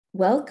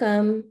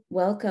Welcome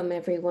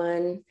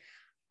everyone.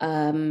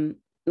 My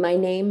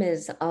name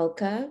is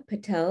Alka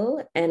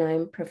Patel, and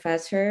I'm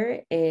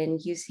professor in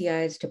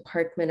UCI's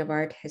Department of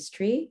Art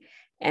History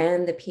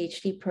and the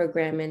PhD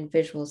program in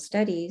Visual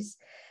Studies,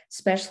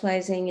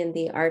 specializing in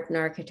the art and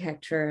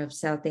architecture of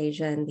South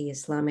Asia and the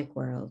Islamic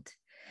world.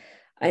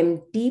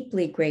 I'm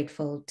deeply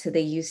grateful to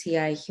the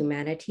UCI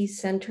Humanities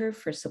Center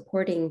for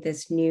supporting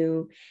this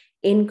new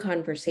In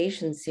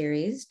Conversation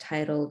series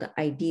titled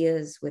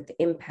Ideas with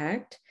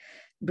Impact,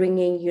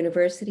 bringing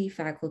university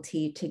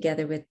faculty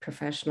together with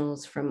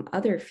professionals from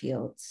other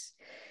fields.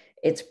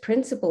 Its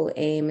principal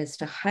aim is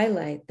to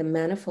highlight the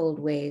manifold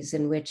ways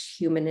in which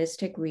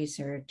humanistic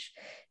research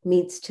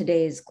meets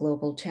today's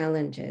global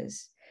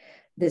challenges.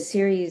 The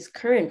series'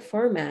 current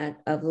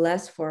format of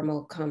less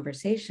formal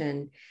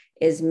conversation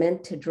is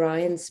meant to draw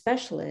in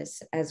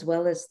specialists as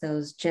well as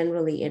those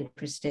generally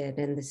interested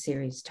in the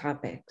series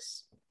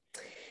topics.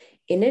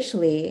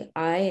 Initially,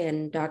 I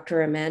and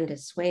Dr. Amanda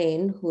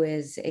Swain, who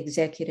is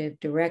Executive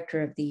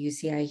Director of the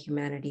UCI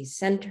Humanities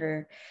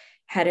Center,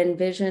 had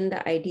envisioned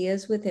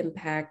Ideas with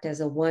Impact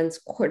as a once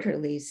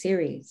quarterly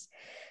series,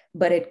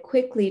 but it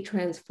quickly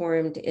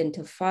transformed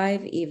into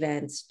 5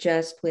 events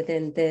just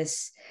within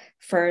this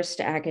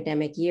first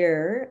academic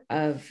year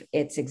of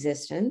its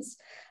existence,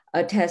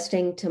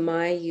 attesting to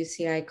my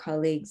UCI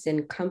colleagues'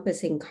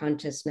 encompassing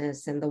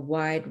consciousness and the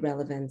wide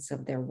relevance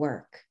of their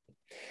work.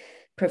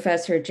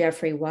 Professor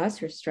Jeffrey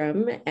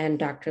Wasserstrom and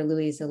Dr.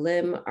 Louisa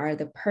Lim are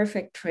the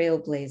perfect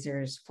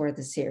trailblazers for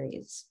the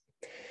series.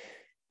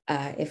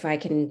 If I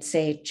can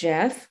say,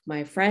 Jeff,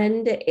 my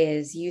friend,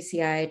 is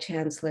UCI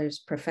Chancellor's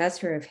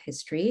Professor of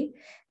History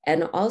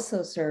and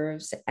also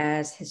serves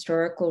as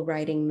historical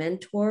writing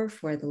mentor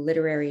for the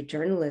Literary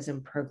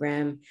Journalism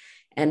program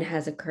and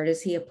has a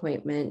courtesy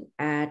appointment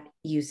at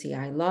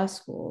UCI Law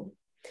School.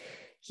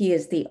 He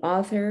is the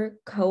author,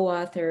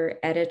 co-author,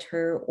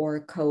 editor, or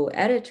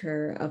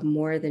co-editor of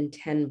more than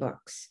 10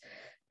 books,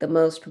 the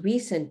most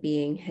recent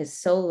being his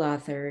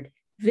sole-authored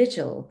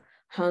Vigil,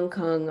 Hong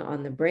Kong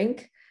on the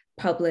Brink,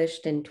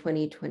 published in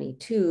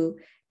 2022,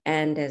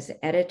 and as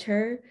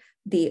editor,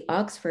 The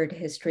Oxford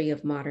History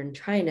of Modern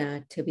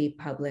China, to be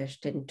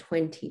published in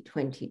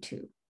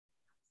 2022.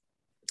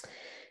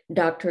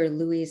 Dr.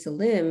 Louisa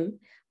Lim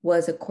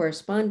was a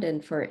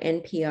correspondent for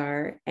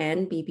NPR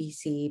and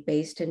BBC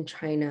based in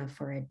China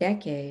for a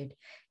decade,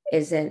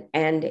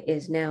 and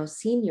is now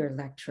senior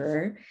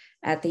lecturer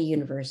at the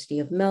University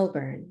of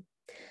Melbourne.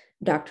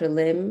 Dr.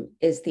 Lim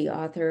is the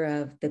author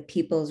of The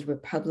People's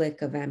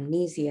Republic of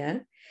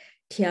Amnesia,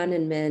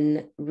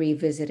 Tiananmen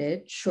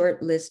Revisited,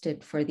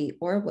 shortlisted for the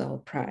Orwell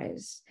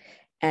Prize,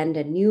 and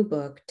a new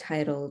book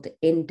titled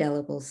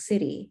Indelible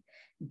City,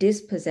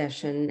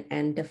 Dispossession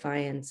and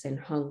Defiance in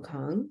Hong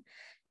Kong,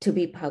 to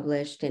be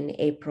published in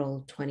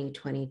April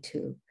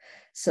 2022.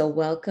 So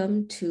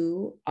welcome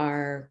to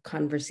our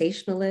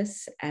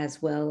conversationalists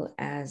as well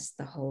as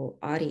the whole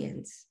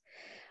audience.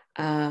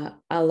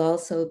 I'll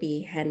also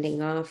be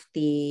handing off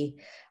the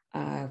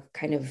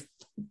kind of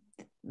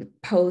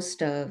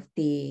post of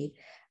the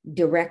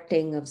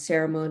directing of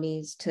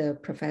ceremonies to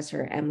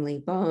Professor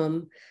Emily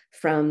Baum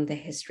from the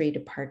History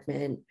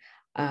Department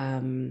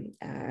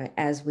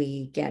as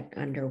we get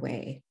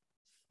underway.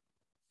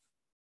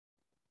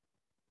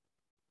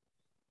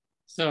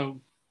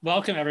 So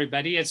welcome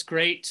everybody. It's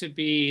great to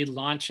be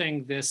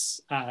launching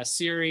this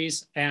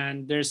series,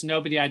 and there's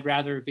nobody I'd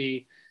rather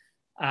be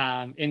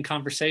in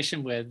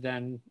conversation with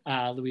than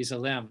Louisa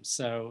Lim.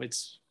 So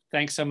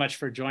thanks so much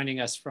for joining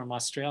us from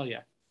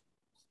Australia.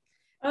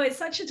 Oh, it's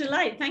such a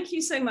delight. Thank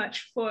you so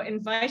much for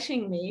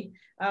inviting me.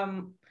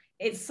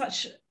 It's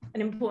such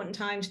an important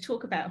time to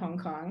talk about Hong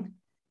Kong.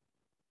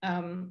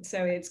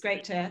 So it's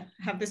great to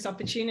have this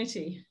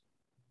opportunity.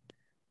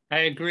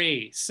 I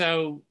agree.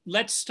 So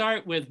let's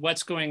start with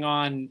what's going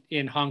on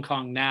in Hong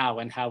Kong now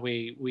and how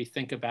we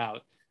think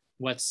about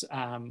what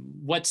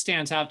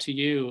stands out to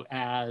you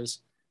as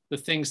the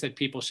things that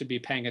people should be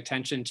paying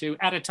attention to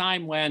at a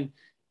time when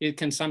it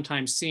can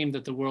sometimes seem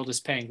that the world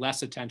is paying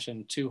less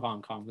attention to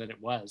Hong Kong than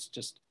it was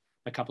just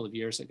a couple of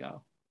years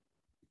ago.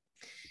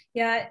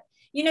 Yeah,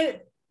 you know,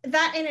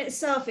 that in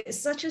itself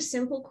is such a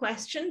simple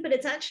question, but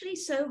it's actually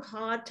so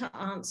hard to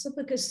answer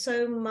because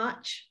so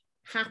much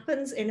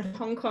happens in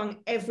Hong Kong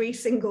every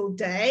single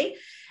day.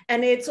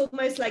 And it's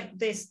almost like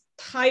this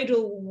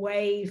tidal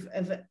wave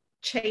of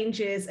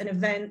changes and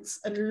events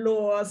and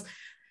laws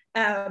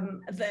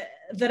that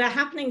are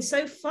happening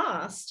so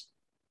fast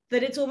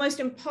that it's almost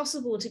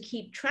impossible to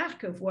keep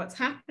track of what's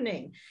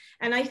happening.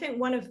 And I think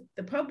one of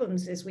the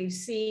problems is we've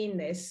seen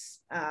this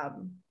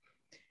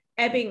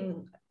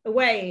ebbing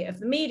away of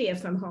the media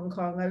from Hong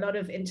Kong. A lot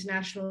of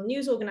international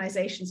news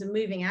organizations are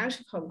moving out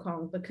of Hong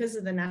Kong because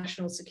of the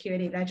national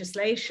security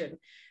legislation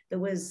that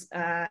was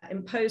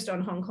imposed on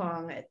Hong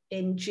Kong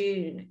in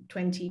June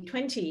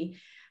 2020,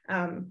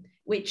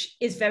 which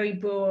is very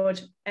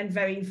broad and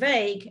very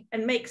vague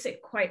and makes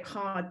it quite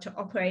hard to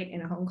operate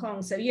in Hong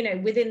Kong. So, you know,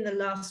 within the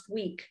last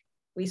week,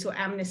 we saw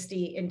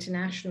Amnesty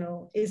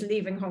International is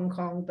leaving Hong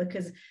Kong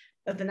because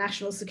of the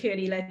national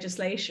security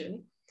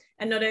legislation.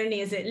 And not only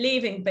is it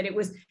leaving, but it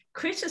was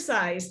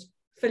criticized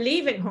for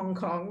leaving Hong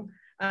Kong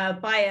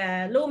by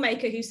a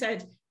lawmaker who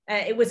said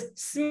it was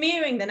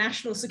smearing the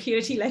national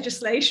security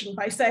legislation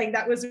by saying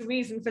that was a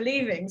reason for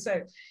leaving.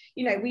 So,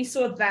 you know, we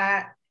saw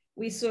that.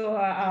 We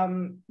saw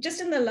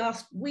just in the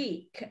last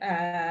week,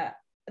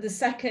 the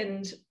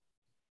second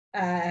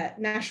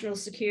national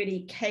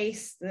security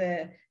case,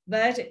 the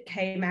verdict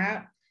came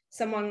out.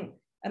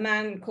 A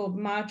man called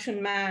Ma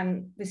Chun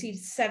Man received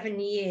 7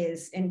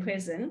 years in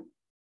prison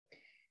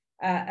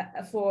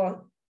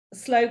for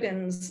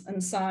slogans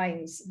and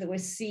signs that were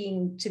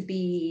seen to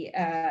be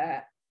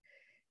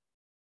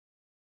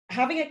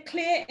having a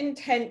clear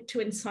intent to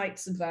incite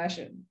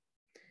subversion.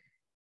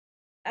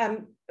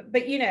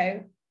 But, you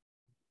know,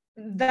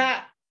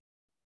 that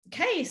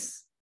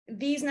case,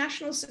 these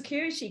national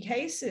security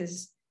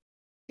cases,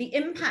 the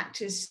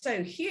impact is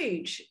so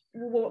huge.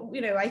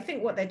 You know, I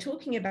think what they're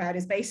talking about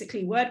is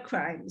basically word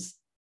crimes,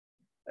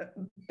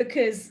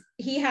 because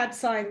he had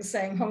signs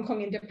saying Hong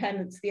Kong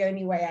independence, the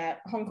only way out,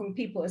 Hong Kong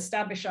people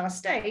establish our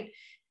state,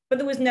 but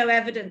there was no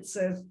evidence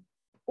of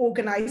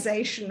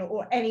organization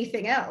or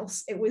anything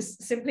else. It was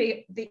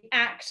simply the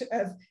act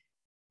of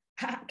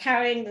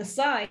carrying the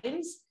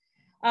signs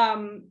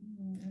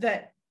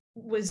that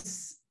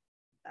was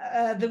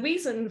the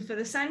reason for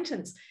the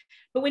sentence.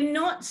 But we're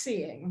not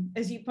seeing,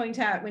 as you point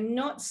out, we're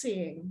not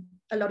seeing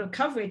a lot of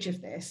coverage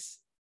of this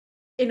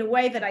in a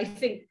way that I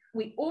think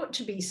we ought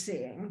to be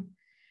seeing.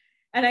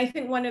 And I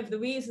think one of the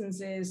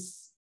reasons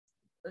is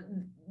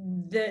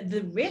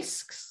the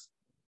risks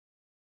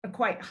are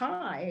quite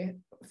high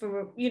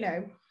for, you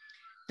know,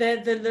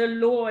 the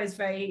law is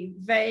very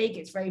vague,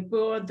 it's very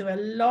broad. There are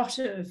a lot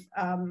of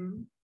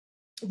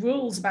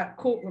rules about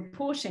court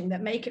reporting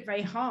that make it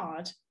very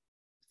hard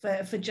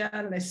for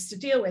journalists to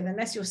deal with,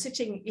 unless you're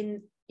sitting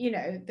in, you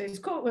know, those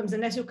courtrooms,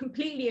 unless you're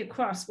completely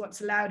across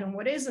what's allowed and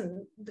what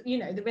isn't. You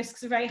know, the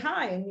risks are very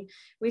high. And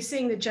we're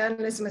seeing the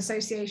Journalism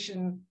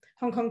Association,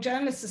 Hong Kong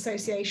Journalists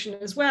Association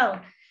as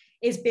well,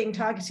 is being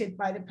targeted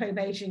by the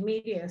pro-Beijing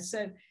media.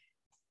 So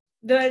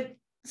there are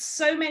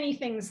so many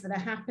things that are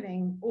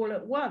happening all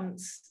at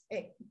once.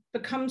 It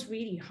becomes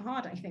really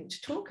hard, I think,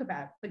 to talk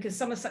about, because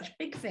some are such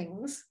big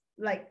things,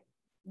 like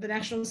the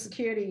national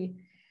security,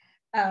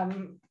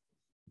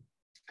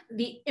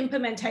 the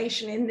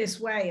implementation in this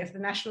way of the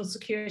national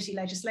security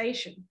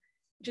legislation,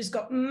 which has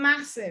got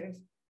massive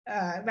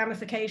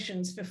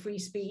ramifications for free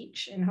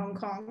speech in Hong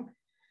Kong.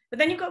 But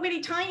then you've got really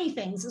tiny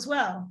things as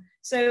well.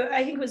 So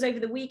I think it was over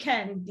the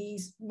weekend,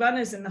 these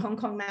runners in the Hong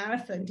Kong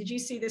Marathon, did you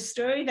see this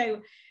story? They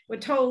were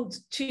told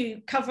to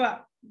cover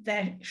up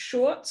their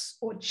shorts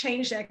or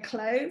change their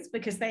clothes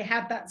because they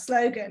had that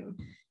slogan,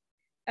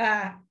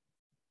 at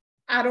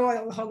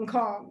Oil Hong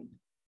Kong.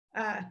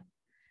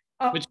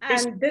 It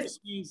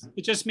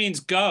just means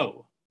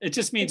go. It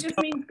just means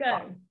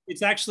go.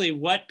 It's actually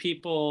what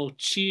people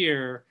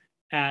cheer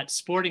at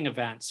sporting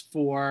events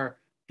for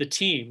the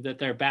team that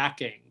they're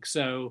backing.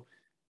 So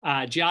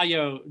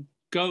Jiayo,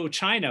 go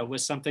China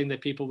was something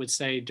that people would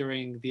say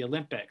during the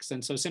Olympics.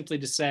 And so simply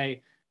to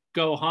say,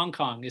 go Hong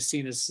Kong is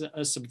seen as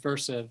a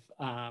subversive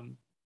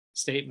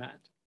statement.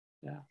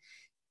 Yeah.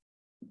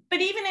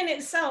 But even in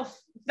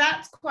itself,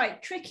 that's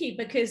quite tricky,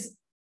 because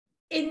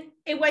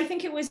I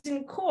think it was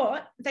in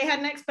court, they had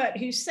an expert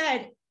who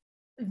said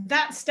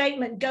that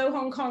statement, go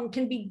Hong Kong,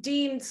 can be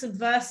deemed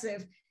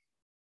subversive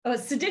or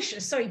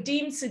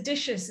deemed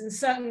seditious in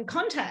certain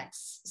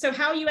contexts. So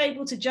how are you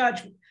able to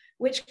judge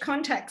which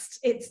context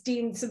it's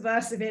deemed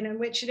subversive in and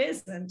which it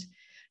isn't?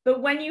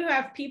 But when you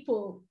have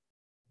people,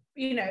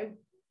 you know,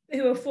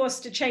 who are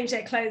forced to change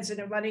their clothes in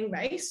a running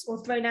race or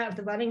thrown out of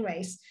the running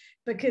race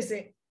because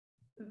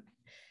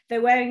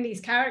they're wearing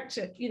these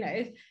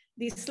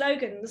these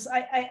slogans,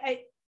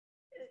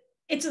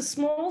 it's a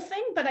small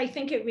thing, but I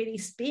think it really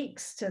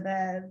speaks to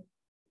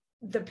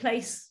the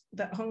place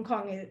that Hong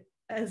Kong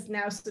has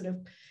now sort of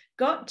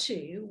got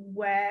to,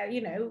 where,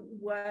 you know,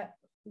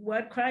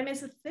 word crime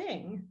is a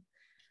thing.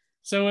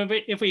 So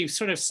if we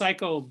sort of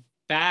cycle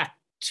back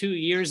 2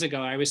 years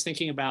ago, I was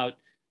thinking about,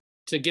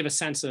 to give a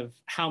sense of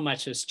how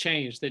much has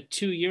changed, that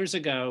 2 years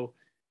ago,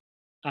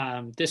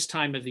 this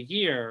time of the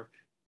year,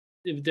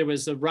 there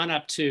was a run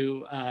up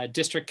to a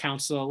district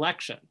council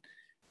election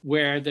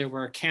where there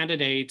were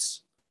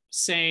candidates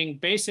saying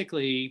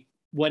basically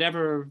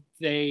whatever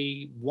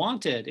they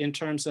wanted in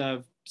terms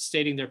of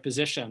stating their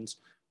positions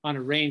on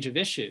a range of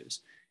issues.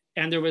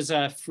 And there was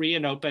a free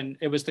and open,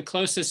 it was the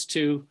closest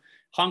to,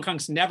 Hong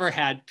Kong's never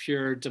had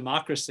pure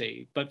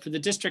democracy, but for the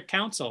district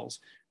councils,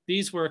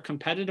 these were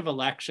competitive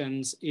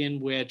elections in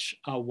which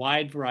a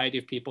wide variety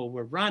of people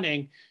were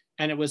running,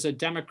 and it was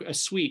a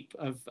sweep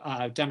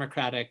of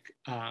democratic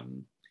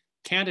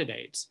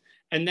candidates.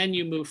 And then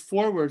you move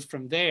forward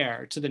from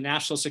there to the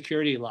national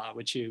security law,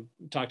 which you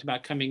talked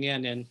about coming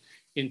in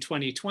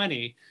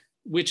 2020,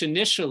 which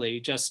initially,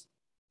 just,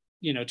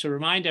 you know, to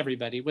remind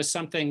everybody, was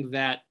something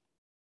that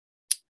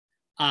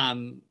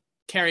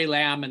Carrie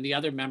Lam and the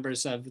other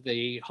members of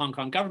the Hong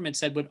Kong government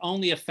said would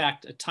only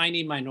affect a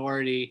tiny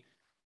minority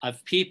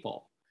of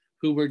people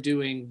who were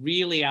doing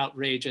really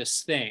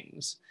outrageous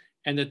things.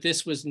 and that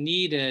this was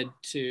needed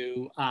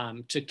to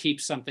keep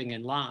something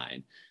in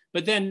line.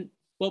 But then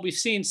what we've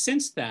seen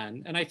since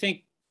then, and I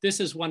think this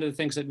is one of the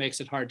things that makes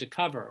it hard to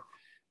cover,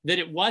 that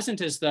it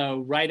wasn't as though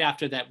right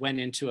after that went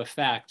into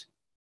effect,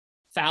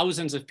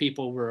 thousands of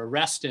people were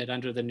arrested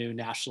under the new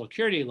national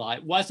security law.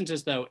 It wasn't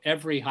as though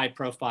every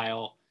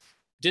high-profile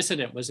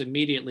dissident was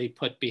immediately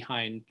put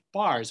behind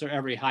bars, or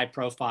every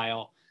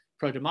high-profile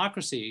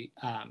pro-democracy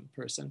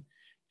person.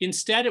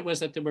 Instead, it was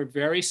that there were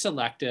very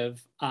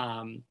selective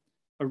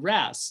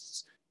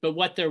arrests, but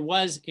what there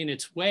was in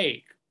its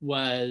wake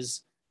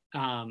was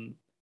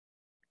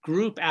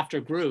group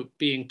after group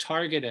being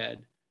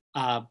targeted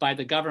by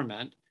the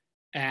government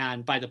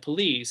and by the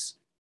police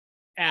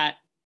at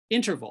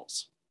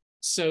intervals.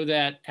 So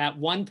that at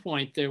one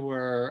point there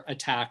were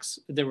attacks,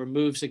 there were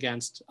moves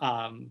against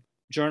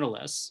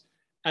journalists.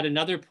 At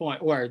another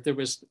point, or there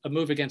was a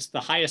move against the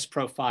highest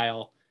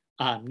profile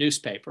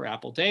newspaper,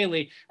 Apple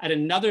Daily. At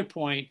another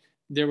point,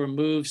 there were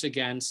moves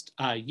against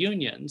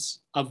unions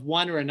of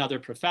one or another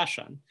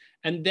profession.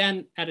 And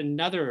then at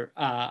another,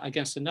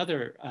 against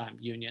another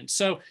union.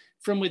 So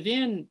from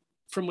within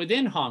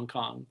Hong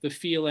Kong, the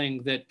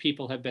feeling that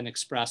people have been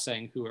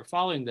expressing who are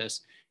following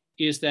this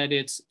is that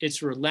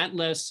it's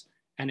relentless,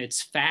 and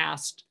it's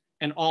fast,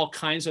 and all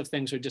kinds of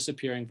things are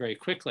disappearing very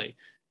quickly.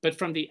 But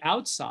from the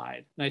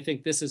outside, and I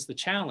think this is the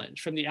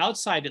challenge, from the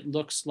outside, it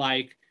looks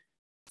like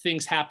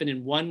things happen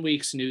in 1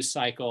 week's news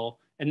cycle,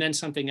 and then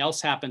something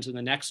else happens in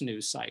the next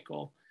news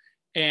cycle.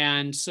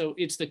 And so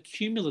it's the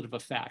cumulative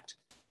effect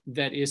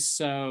that is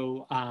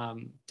so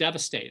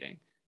devastating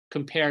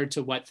compared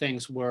to what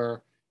things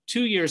were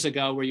 2 years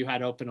ago, where you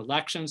had open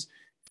elections,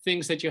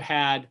 things that you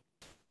had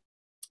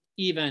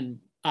even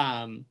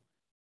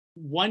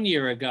 1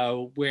 year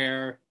ago,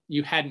 where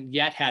you hadn't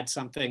yet had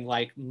something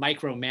like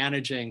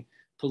micromanaging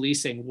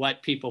policing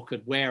what people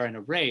could wear in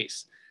a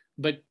race.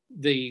 But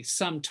the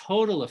sum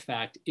total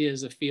effect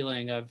is a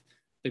feeling of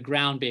the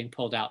ground being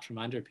pulled out from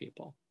under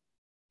people.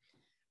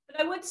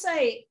 But I would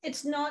say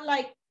it's not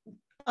like,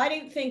 I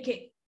don't think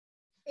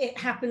it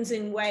happens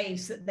in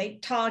waves that they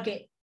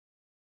target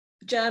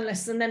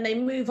journalists and then they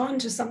move on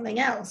to something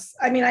else.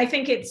 I mean, I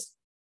think it's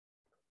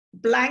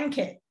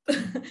blanket.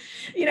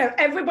 You know,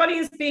 everybody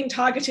is being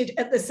targeted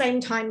at the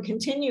same time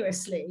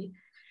continuously.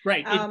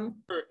 Right.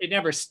 It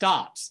never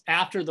stops.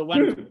 After the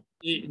one,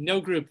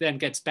 no group then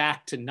gets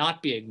back to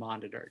not being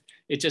monitored.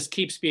 It just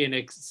keeps being,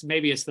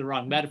 maybe it's the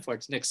wrong metaphor,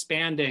 it's an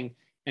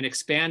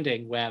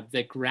expanding web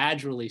that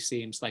gradually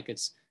seems like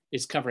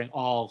it's covering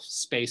all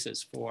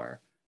spaces for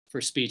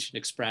speech and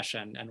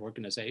expression and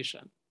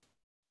organization.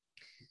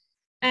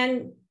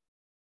 And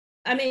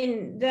I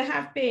mean, there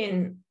have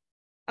been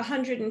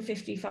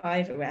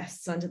 155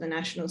 arrests under the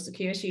national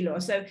security law.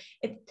 So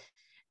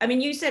I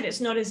mean, you said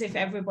it's not as if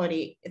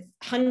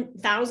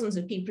thousands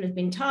of people have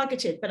been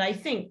targeted, but I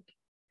think,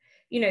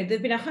 you know,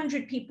 there've been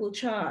 100 people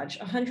charged,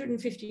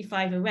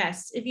 155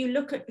 arrests. If you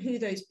look at who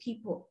those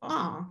people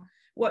are,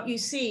 what you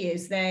see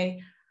is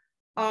they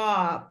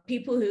are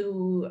people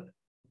who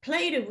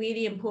played a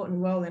really important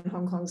role in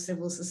Hong Kong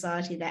civil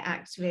society. They're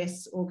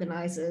activists,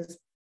 organizers,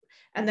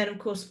 and then of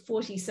course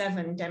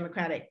 47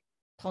 Democratic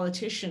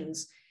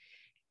politicians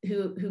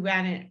who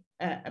ran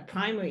a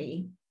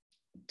primary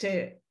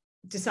to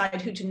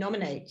decide who to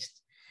nominate.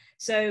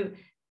 So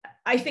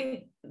I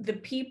think the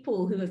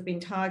people who have been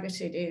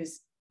targeted is,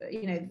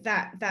 you know,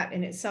 that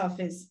in itself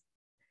is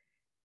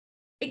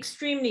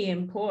extremely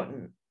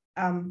important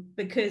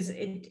because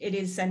it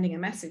is sending a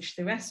message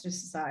to the rest of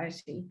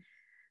society.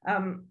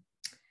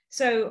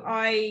 So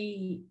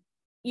I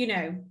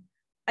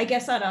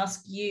guess I'd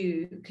ask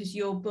you, because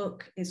your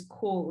book is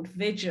called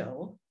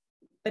Vigil,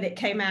 but it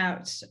came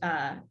out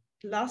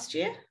last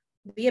year,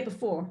 the year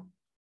before.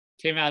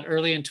 Came out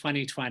early in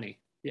 2020,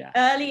 yeah.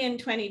 Early in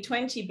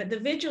 2020, but the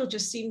Vigil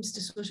just seems to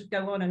sort of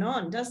go on and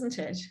on, doesn't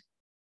it?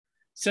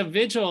 So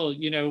Vigil,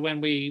 you know, when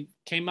we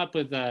came up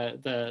with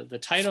the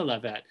title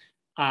of it,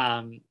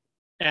 and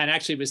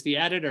actually it was the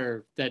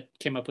editor that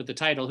came up with the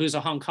title, who's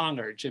a Hong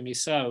Konger, Jimmy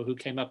So, who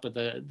came up with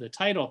the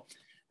title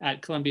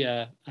at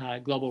Columbia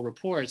Global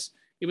Reports.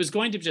 It was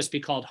going to just be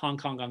called Hong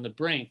Kong on the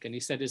Brink. And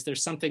he said, is there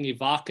something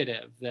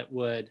evocative that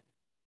would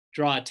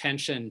draw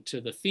attention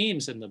to the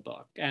themes in the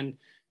book? And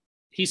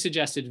he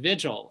suggested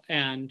Vigil.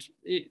 And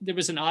there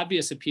was an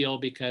obvious appeal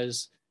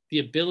because the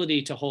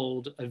ability to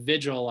hold a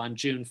vigil on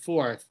June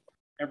 4th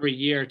every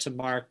year to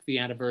mark the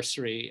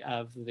anniversary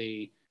of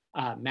the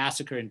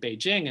massacre in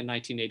Beijing in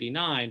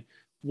 1989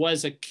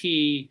 was a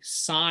key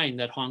sign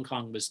that Hong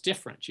Kong was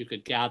different. You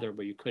could gather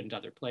where you couldn't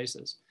other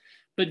places.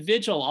 But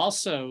Vigil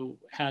also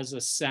has a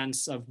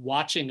sense of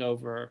watching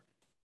over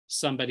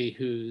somebody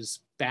who's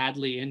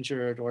badly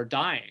injured or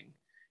dying.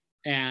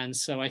 And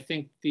so I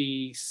think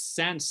the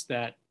sense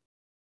that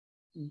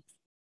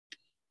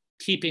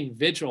keeping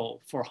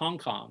vigil for Hong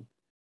Kong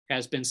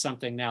has been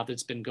something now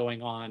that's been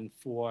going on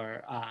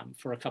for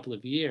a couple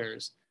of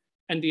years.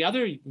 And the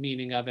other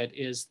meaning of it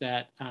is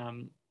that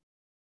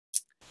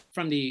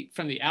from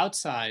the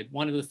outside,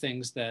 one of the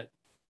things that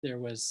there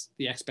was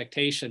the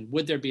expectation,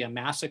 would there be a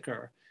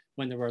massacre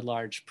when there were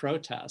large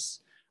protests?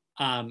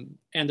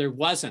 And there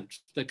wasn't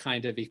the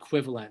kind of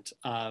equivalent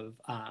of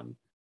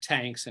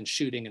tanks and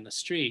shooting in the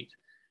street.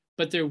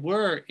 But there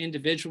were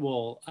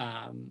individual,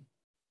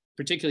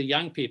 particularly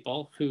young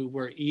people who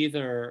were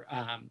either,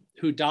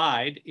 who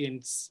died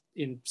in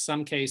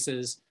some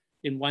cases,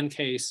 in one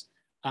case,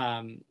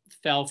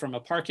 fell from a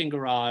parking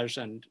garage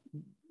and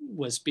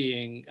was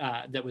being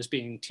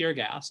tear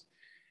gassed.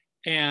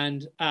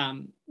 And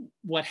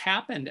what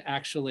happened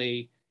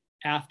actually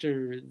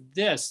after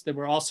this, there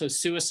were also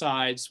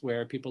suicides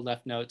where people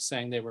left notes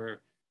saying they were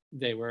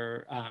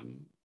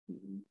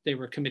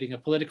committing a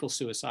political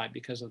suicide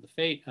because of the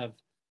fate of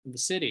the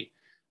city.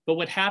 But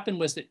what happened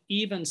was that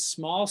even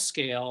small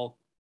scale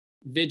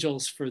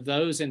vigils for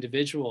those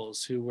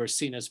individuals who were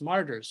seen as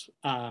martyrs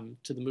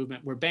to the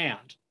movement were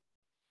banned.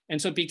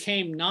 And so it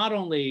became not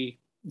only,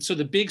 so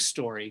the big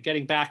story,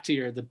 getting back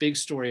to the big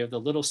story of the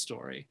little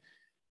story,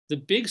 the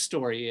big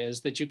story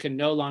is that you can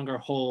no longer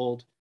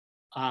hold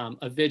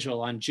a vigil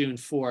on June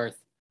 4th.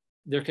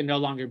 There can no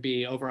longer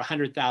be over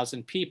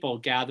 100,000 people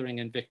gathering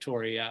in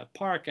Victoria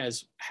Park,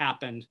 as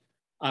happened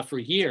for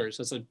years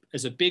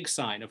as a big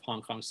sign of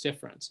Hong Kong's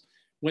difference.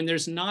 When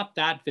there's not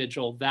that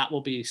vigil, that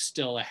will be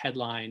still a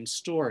headline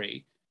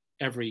story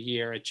every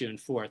year at June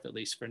 4th, at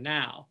least for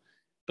now.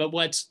 But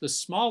what's the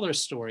smaller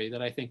story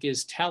that I think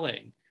is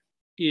telling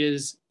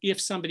is if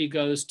somebody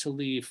goes to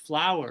leave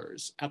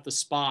flowers at the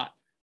spot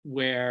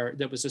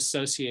that was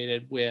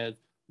associated with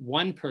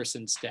one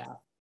person's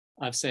death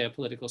of, say, a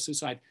political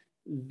suicide,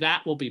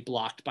 that will be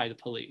blocked by the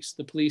police.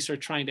 The police are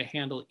trying to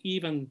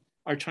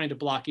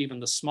block even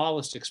the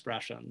smallest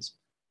expressions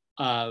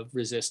of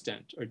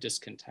resistance or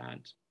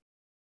discontent.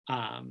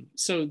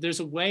 So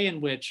there's a way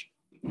in which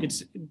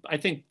I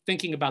think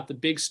thinking about the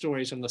big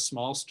stories and the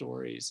small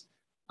stories,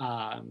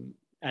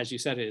 as you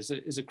said,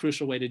 is a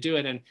crucial way to do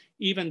it. And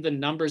even the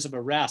numbers of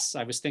arrests,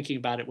 I was thinking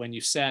about it when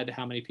you said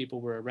how many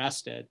people were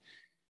arrested.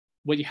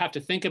 What you have to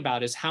think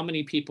about is how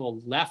many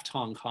people left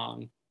Hong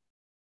Kong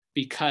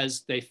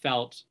because they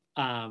felt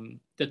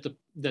that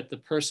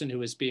the person who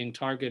was being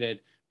targeted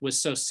was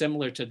so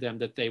similar to them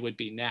that they would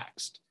be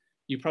next.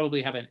 You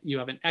probably have an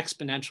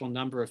exponential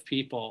number of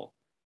people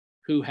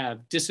who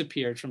have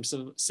disappeared from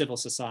civil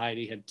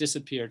society, have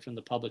disappeared from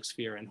the public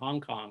sphere in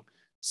Hong Kong,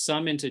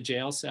 some into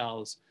jail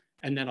cells,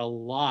 and then a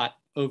lot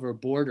over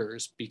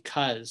borders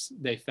because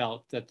they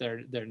felt that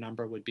their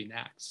number would be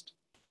next.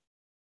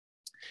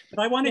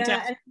 But I wanted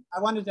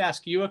to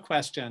ask you a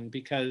question,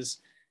 because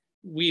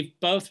we've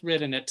both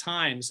written at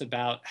times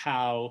about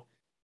how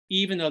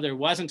even though there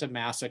wasn't a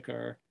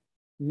massacre,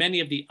 many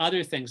of the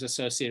other things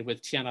associated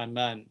with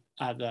Tiananmen,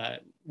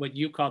 what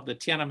you called the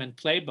Tiananmen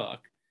playbook,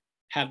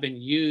 have been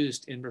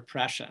used in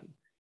repression.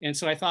 And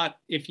so I thought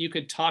if you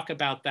could talk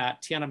about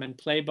that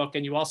Tiananmen playbook,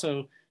 and you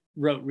also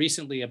wrote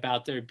recently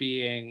about there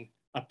being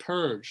a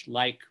purge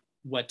like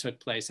what took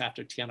place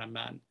after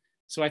Tiananmen.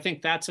 So I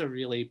think that's a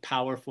really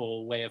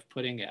powerful way of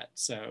putting it.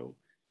 So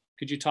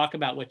could you talk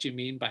about what you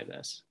mean by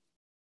this?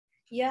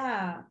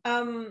 Yeah.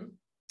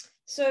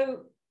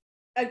 So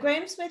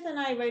Graham Smith and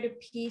I wrote a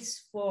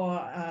piece for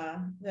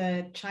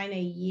the China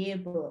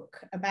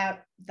Yearbook about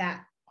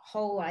that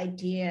whole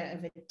idea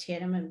of a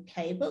Tiananmen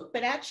playbook,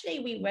 but actually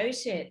we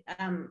wrote it,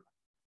 I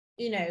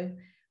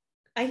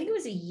think it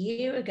was a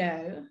year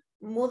ago,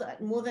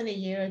 more than a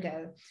year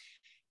ago.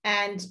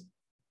 And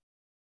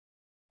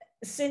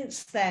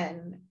since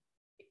then,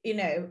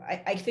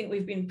 I think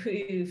we've been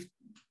proved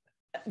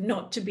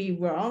not to be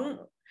wrong,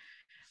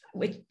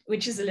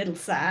 which is a little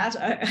sad.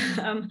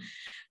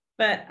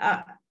 But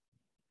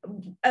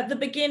at the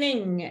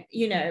beginning,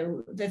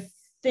 the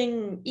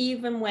thing,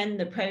 even when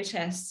the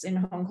protests in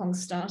Hong Kong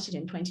started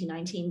in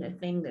 2019, the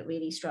thing that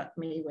really struck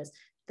me was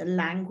the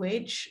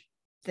language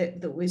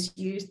that was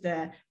used,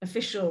 the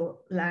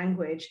official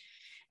language.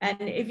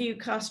 And if you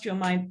cast your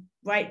mind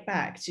right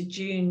back to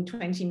June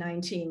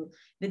 2019,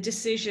 the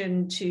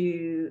decision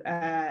to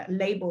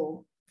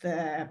label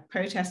the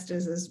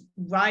protesters as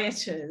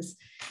rioters,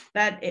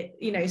 that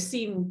it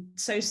seemed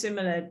so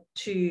similar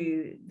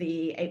to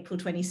the April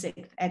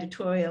 26th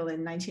editorial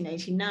in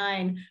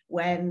 1989,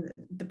 when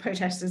the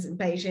protesters in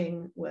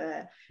Beijing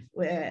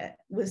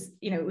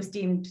was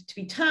deemed to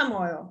be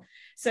turmoil.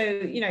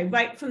 So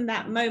right from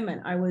that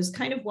moment, I was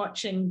kind of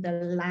watching the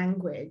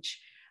language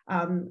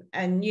and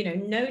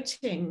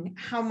noting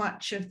how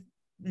much of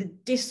the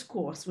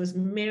discourse was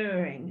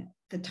mirroring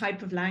the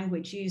type of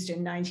language used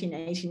in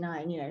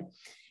 1989.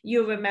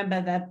 You'll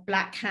remember the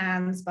black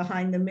hands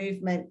behind the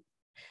movement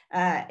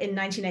in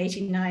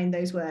 1989.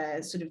 Those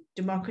were sort of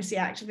democracy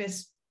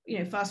activists.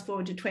 Fast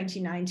forward to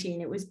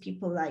 2019, it was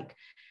people like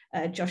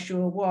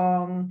Joshua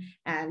Wong,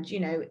 and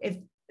if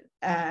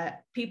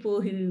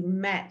people who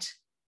met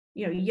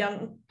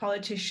young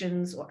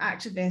politicians or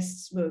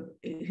activists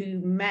who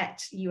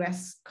met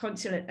US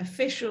consulate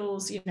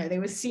officials, they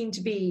were seen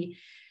to be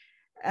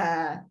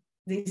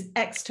these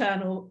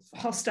external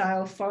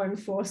hostile foreign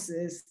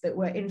forces that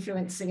were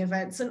influencing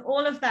events. And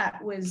all of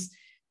that was,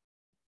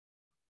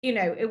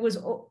 it was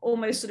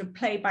almost sort of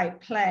play by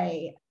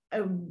play, a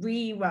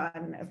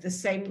rerun of the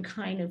same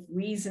kind of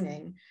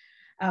reasoning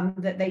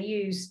that they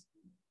used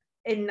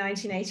in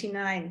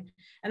 1989.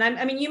 And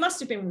I mean, you must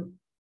have been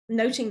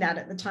noting that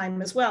at the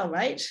time as well,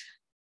 right?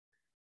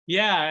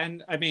 Yeah,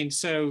 and I mean,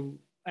 so,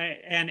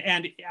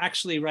 and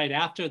actually right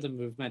after the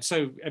movement.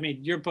 So, I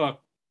mean, your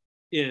book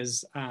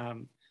is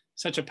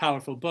such a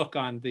powerful book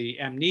on the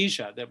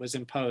amnesia that was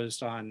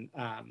imposed on,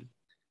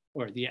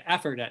 or the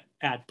effort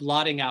at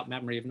blotting out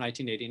memory of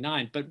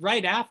 1989. But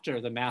right after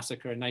the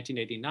massacre in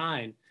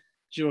 1989,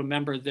 do you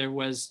remember there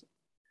was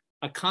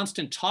a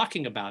constant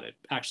talking about it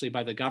actually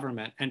by the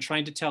government and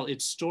trying to tell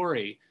its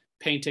story,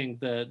 painting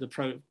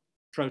the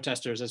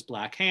protesters as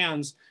black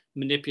hands,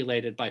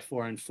 manipulated by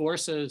foreign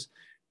forces.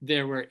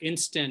 There were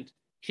instant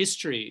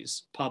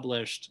histories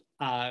published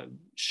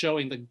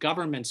showing the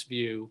government's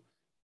view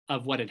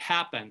of what had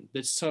happened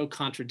that so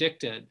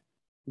contradicted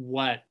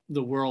what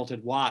the world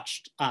had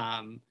watched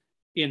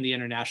in the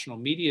international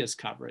media's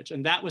coverage.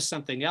 And that was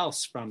something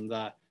else from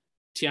the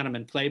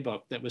Tiananmen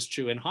playbook that was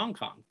true in Hong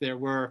Kong.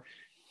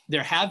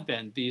 There have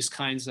been these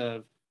kinds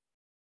of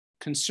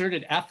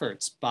concerted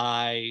efforts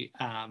by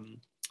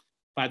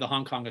the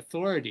Hong Kong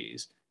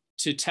authorities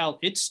to tell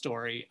its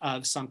story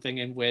of something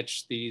in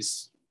which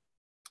these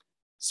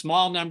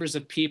small numbers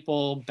of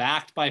people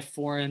backed by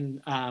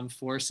foreign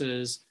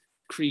forces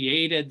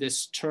created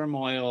this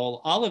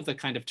turmoil. All of the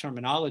kind of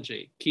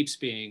terminology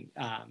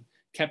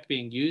kept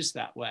being used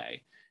that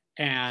way.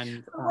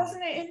 And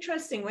wasn't it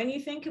interesting when you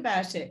think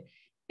about it?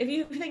 If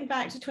you think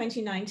back to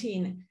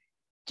 2019,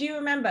 do you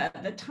remember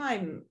at the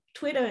time,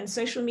 Twitter and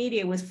social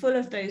media was full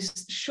of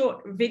those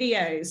short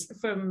videos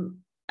from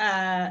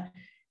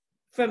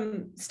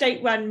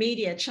state-run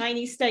media,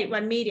 Chinese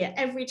state-run media?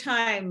 Every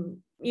time,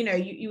 you know,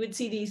 you would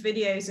see these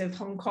videos of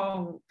Hong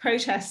Kong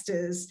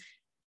protesters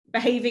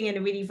behaving in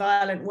a really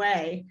violent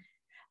way.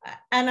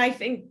 And I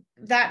think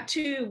that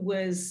too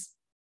was,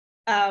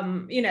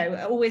 you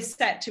know, always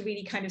set to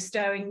really kind of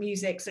stirring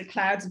music, so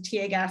clouds of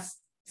tear gas,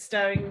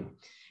 stirring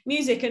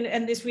music,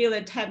 and this real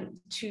attempt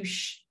to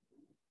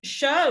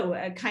show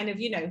a kind of,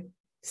 you know,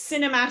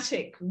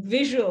 cinematic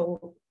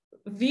visual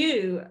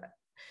view,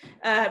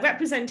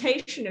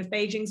 representation of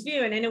Beijing's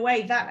view. And in a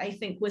way that I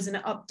think was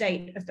an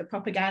update of the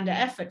propaganda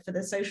effort for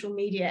the social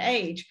media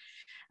age.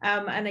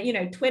 And, you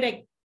know,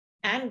 Twitter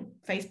and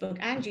Facebook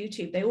and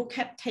YouTube, they all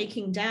kept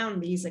taking down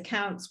these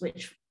accounts,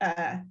 which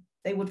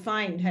they would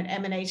find had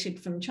emanated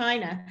from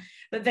China.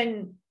 But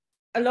then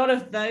a lot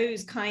of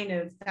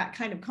that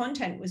kind of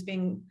content was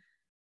being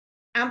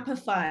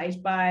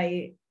amplified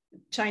by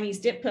Chinese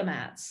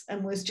diplomats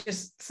and was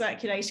just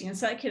circulating and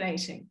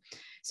circulating.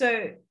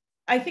 So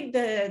I think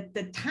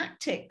the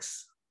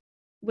tactics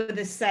were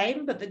the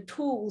same, but the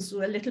tools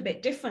were a little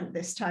bit different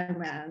this time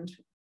around.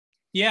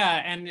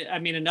 Yeah, and I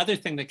mean, another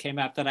thing that came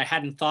up that I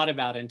hadn't thought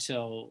about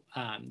until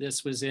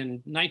this was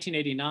in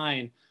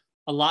 1989,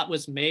 a lot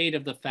was made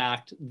of the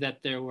fact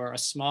that there were a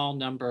small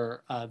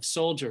number of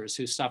soldiers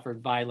who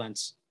suffered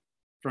violence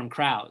from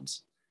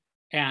crowds.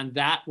 And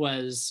that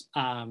was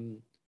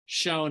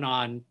shown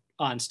on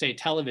state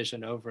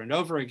television over and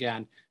over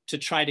again to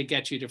try to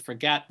get you to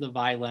forget the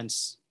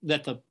violence,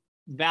 that the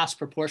vast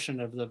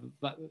preponderance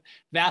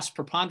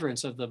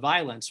of the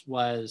violence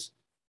was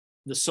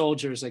the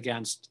soldiers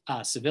against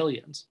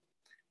civilians.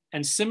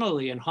 And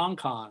similarly in Hong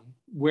Kong,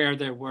 where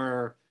there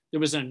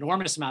was an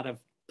enormous amount of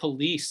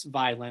police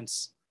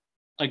violence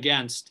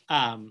against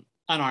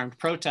unarmed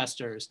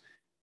protesters,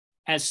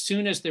 as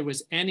soon as there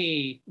was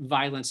any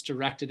violence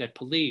directed at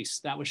police,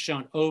 that was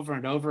shown over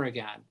and over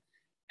again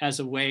as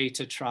a way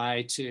to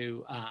try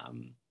to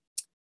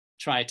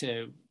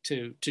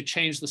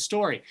change the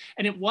story.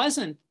 And it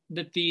wasn't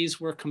that these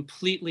were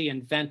completely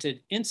invented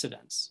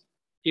incidents.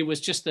 It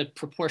was just the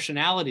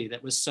proportionality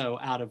that was so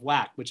out of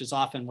whack, which is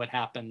often what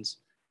happens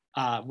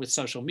with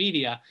social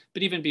media.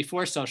 But even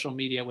before social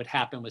media, would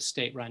happen with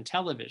state-run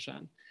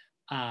television.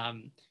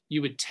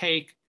 You would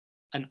take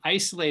an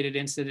isolated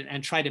incident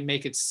and try to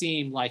make it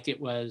seem like it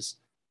was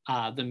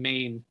the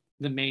main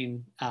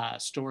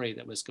story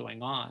that was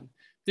going on.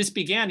 This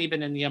began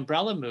even in the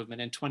umbrella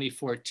movement in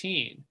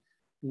 2014,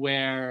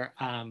 where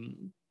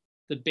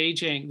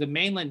the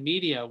mainland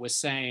media was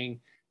saying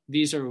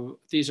these are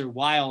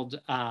wild,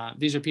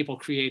 these are people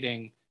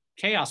creating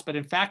chaos. But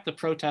in fact, the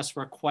protests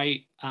were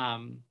quite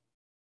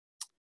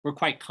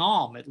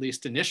calm, at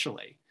least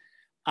initially.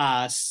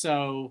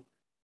 So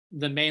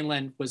the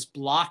mainland was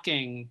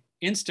blocking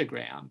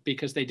Instagram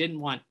because they didn't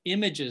want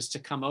images to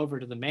come over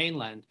to the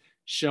mainland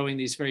showing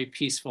these very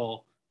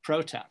peaceful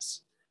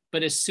protests.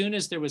 But as soon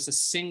as there was a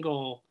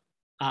single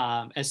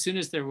outburst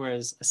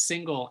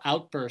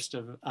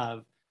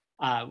of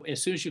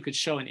as soon as you could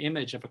show an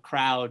image of a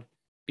crowd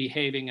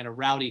behaving in a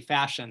rowdy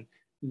fashion,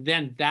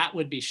 then that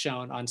would be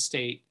shown on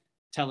state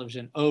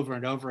television over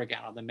and over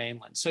again on the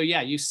mainland. So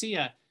yeah, you see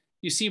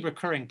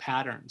recurring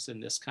patterns in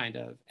this kind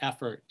of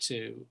effort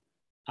to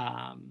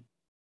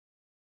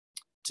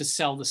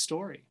sell the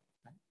story.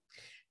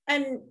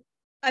 And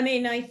I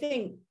mean, I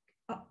think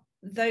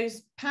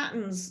those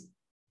patterns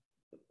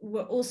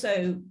were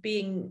also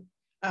being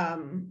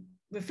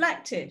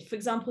reflected. For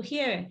example,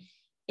 here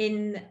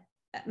in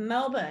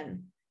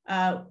Melbourne,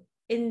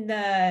 in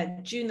the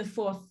June the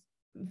 4th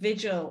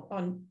Vigil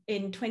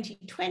in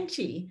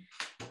 2020,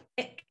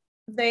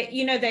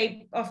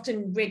 they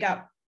often rig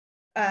up,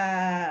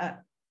 so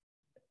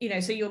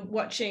you're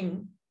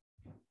watching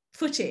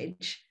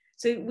footage.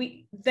 So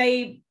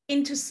they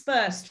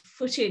interspersed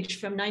footage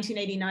from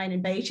 1989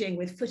 in Beijing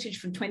with footage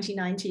from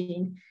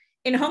 2019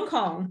 in Hong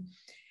Kong.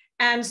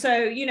 And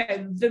so,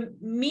 the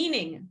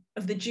meaning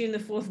of the June the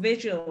 4th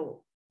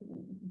Vigil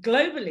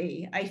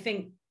globally, I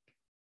think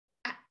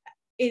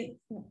it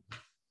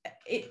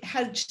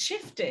has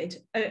shifted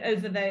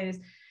over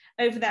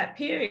that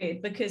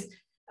period, because,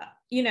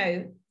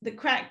 the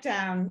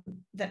crackdown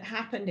that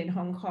happened in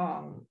Hong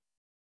Kong,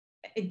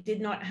 it did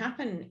not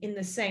happen in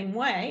the same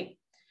way,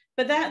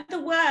 but that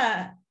there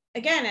were,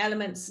 again,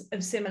 elements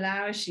of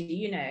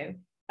similarity.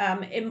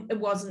 It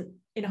wasn't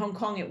in Hong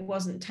Kong, it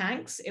wasn't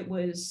tanks, it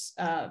was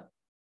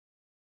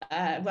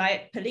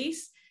riot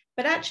police,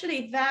 but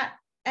actually that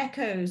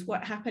echoes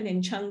what happened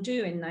in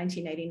Chengdu in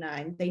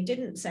 1989. They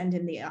didn't send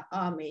in the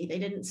army, they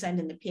didn't send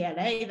in the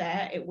PLA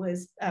there, it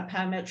was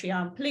paramilitary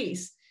armed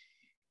police.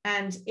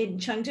 And in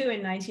Chengdu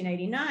in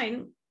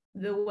 1989,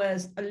 there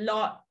was a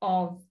lot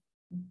of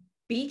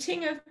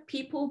beating of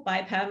people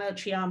by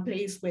paramilitary armed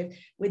police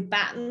with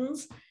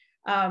batons,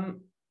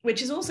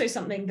 which is also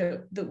something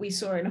that we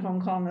saw in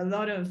Hong Kong, a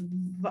lot of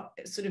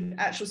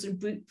actual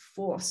brute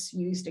force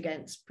used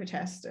against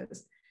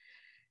protesters.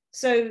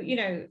 So,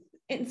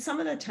 in some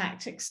of the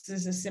tactics,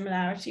 there's a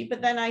similarity,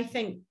 but then I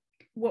think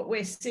what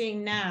we're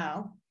seeing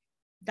now,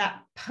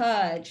 that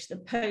purge, the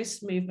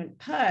post-movement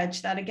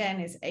purge, that again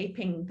is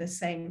aping the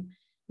same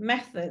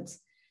methods.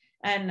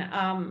 And,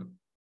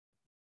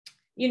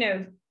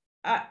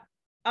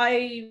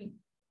 I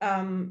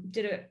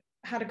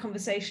had a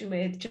conversation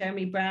with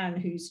Jeremy Brown,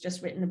 who's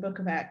just written a book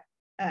about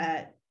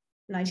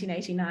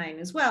 1989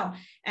 as well.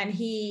 And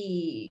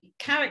he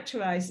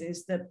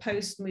characterizes the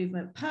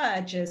post-movement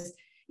purge as,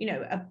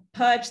 a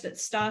purge that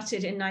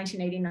started in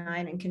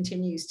 1989 and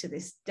continues to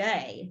this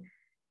day.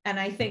 And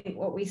I think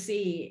what we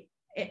see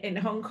in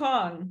Hong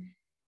Kong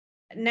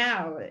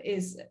now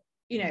is,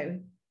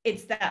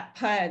 it's that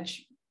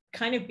purge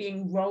kind of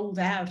being rolled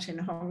out in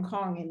Hong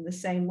Kong in the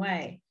same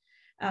way.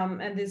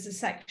 And there's a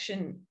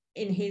section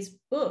in his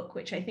book,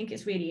 which I think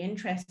is really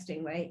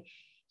interesting, where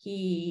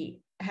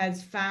he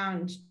has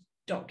found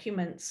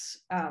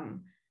documents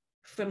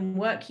from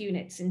work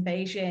units in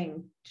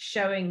Beijing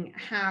showing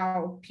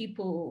how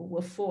people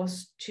were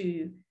forced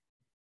to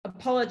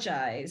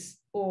apologize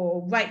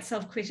or write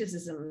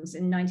self-criticisms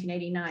in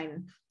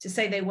 1989 to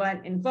say they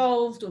weren't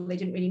involved, or they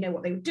didn't really know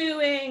what they were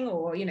doing,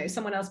 or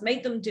someone else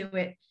made them do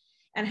it,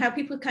 and how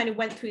people kind of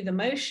went through the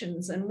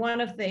motions. And one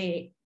of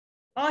the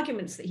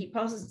arguments that he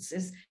posits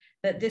is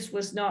that this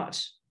was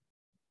not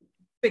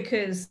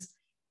because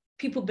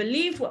people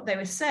believed what they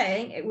were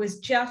saying, it was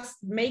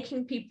just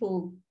making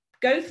people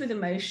go through the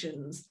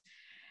motions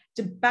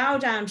to bow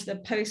down to the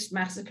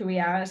post-massacre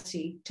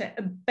reality, to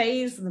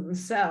abase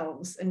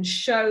themselves and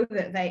show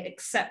that they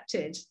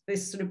accepted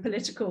this sort of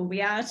political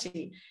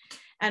reality.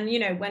 And,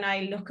 when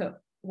I look at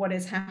what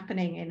is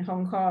happening in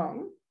Hong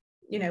Kong,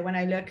 when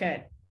I look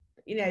at,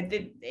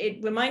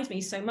 it reminds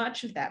me so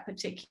much of that,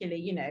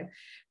 particularly,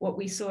 what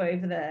we saw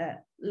over the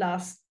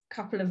last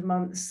couple of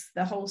months,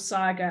 the whole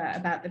saga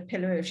about the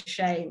Pillar of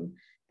Shame,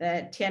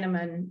 the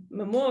Tiananmen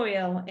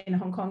Memorial in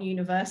Hong Kong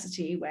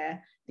University,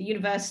 where the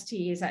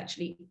university is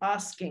actually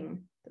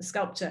asking the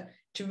sculptor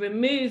to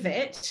remove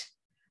it,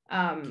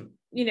 and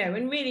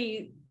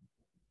really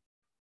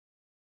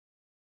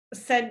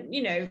said,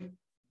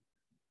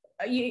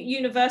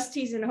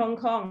 universities in Hong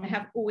Kong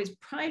have always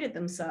prided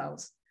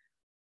themselves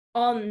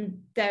on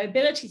their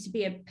ability to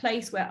be a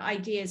place where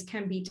ideas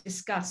can be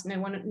discussed, no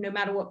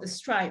matter what the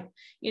stripe.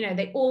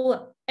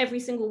 Every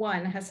single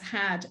one has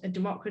had a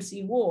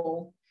democracy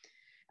wall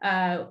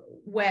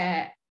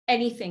where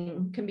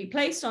anything can be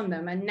placed on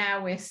them. And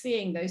now we're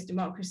seeing those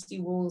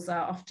democracy walls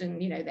are often,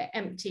 they're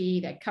empty,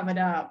 they're covered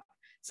up.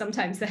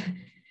 Sometimes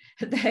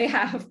they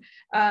have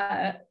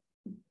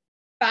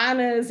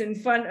banners in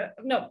front,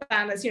 not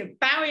banners,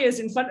 barriers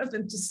in front of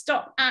them to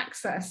stop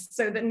access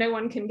so that no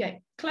one can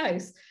get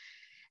close.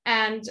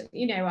 And,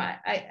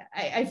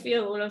 I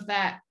feel all of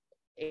that,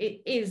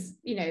 it is,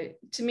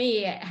 to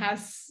me, it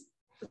has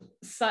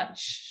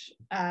such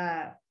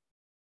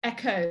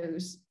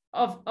echoes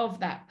of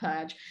that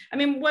purge. I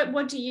mean,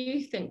 what do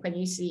you think when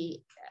you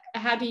see,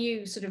 how do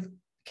you sort of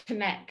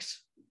connect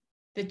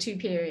the two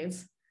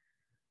periods?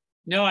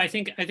 No, I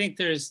think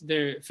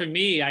for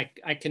me,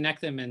 I connect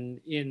them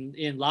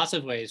in lots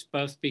of ways,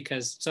 both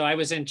because, so I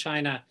was in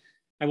China,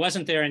 I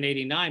wasn't there in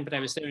 89, but I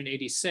was there in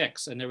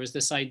 86. And there was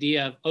this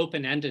idea of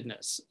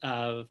open-endedness,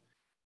 of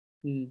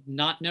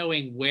not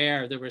knowing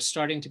where there were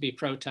starting to be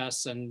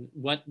protests and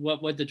what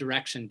would the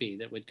direction be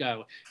that would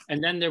go.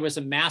 And then there was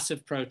a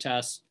massive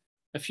protest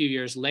a few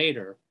years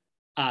later.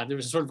 There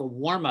was sort of a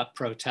warm-up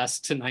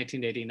protest to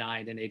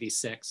 1989 and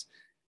 86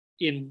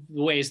 in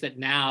ways that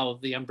now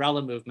the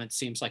umbrella movement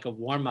seems like a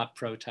warm-up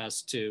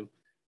protest to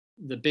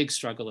the big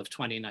struggle of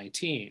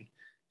 2019.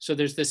 So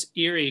there's this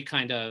eerie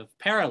kind of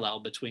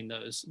parallel between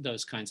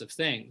those kinds of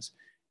things.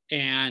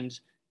 And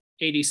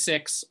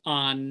 '86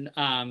 on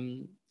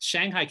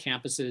Shanghai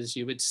campuses,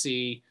 you would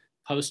see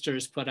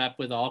posters put up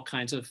with all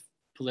kinds of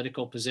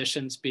political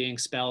positions being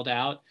spelled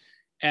out.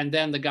 And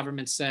then the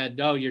government said,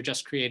 no, you're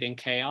just creating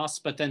chaos.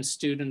 But then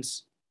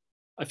students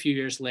a few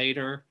years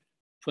later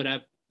put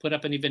up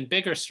an even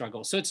bigger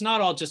struggle. So it's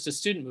not all just a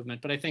student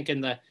movement, but I think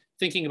in the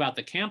thinking about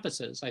the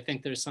campuses, I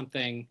think there's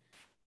something,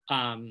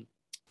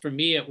 for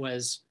me, it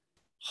was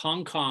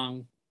Hong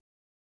Kong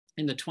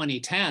in the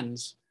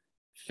 2010s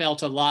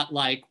felt a lot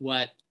like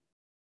what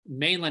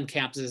mainland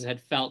campuses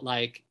had felt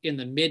like in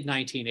the mid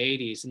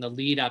 1980s, in the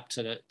lead up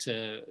to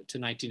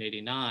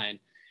 1989.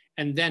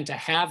 And then to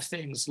have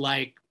things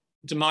like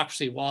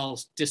democracy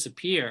walls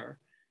disappear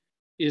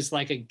is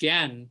like,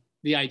 again,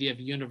 the idea of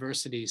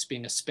universities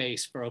being a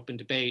space for open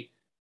debate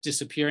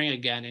disappearing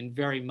again in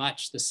very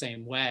much the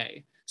same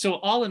way. So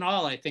all in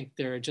all, I think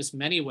there are just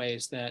many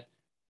ways that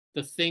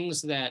the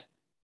things that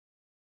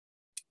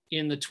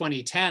in the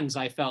 2010s,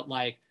 I felt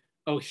like,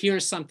 oh,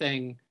 here's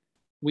something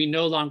we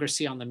no longer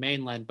see on the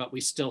mainland, but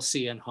we still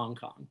see in Hong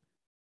Kong.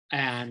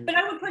 But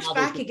I would push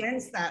back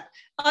against that.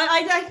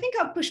 I think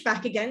I'll push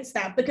back against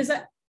that, because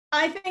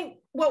I think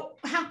what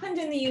happened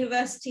in the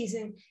universities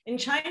in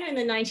China in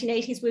the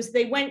 1980s was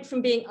they went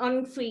from being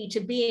unfree to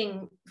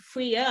being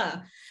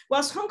freer.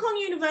 Whilst Hong Kong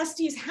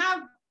universities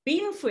have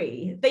been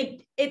free,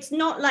 it's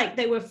not like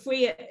they were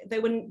free, they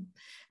were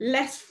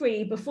less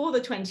free before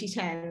the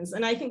 2010s.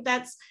 And I think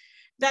that's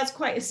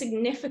quite a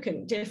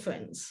significant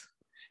difference.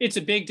 It's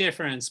a big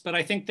difference, but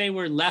I think they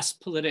were less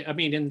political. I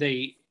mean, in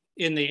the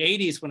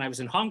 80s, when I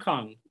was in Hong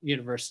Kong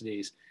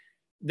universities,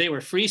 they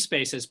were free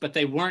spaces, but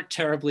they weren't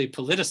terribly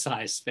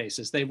politicized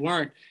spaces. There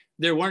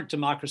weren't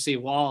democracy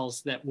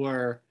walls that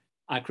were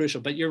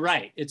crucial. But you're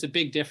right; it's a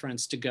big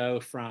difference to go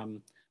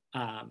from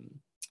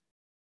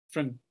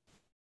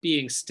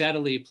being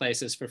steadily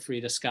places for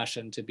free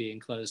discussion to being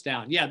closed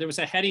down. Yeah, there was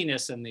a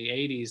headiness in the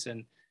 80s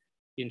and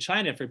in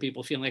China for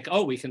people feeling like,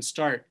 oh, we can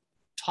start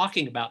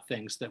talking about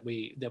things that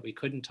we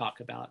couldn't talk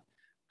about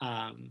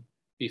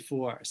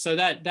before. So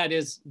that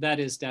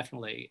is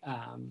definitely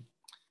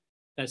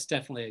that's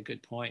definitely a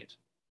good point.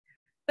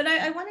 But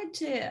I wanted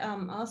to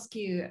ask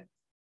you,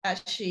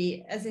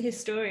 actually, as a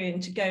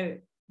historian, to go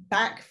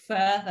back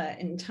further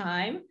in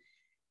time.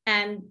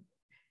 And,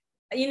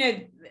 you know,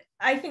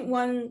 I think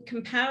one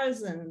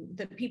comparison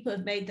that people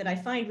have made that I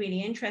find really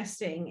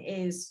interesting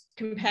is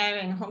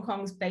comparing Hong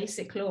Kong's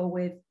basic law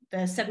with the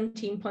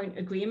 17-point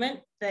agreement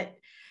that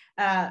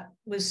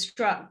was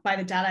struck by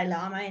the Dalai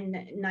Lama in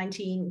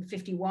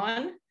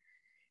 1951,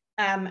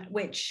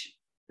 which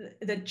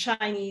the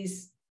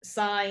Chinese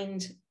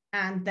signed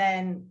and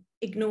then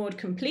ignored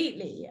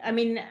completely. I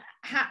mean,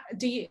 how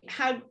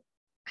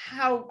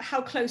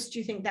close do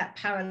you think that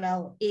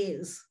parallel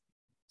is?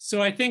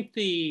 So I think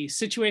the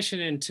situation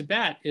in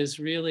Tibet is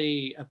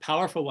really a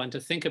powerful one to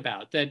think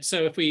about. That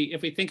so if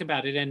we think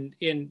about it, in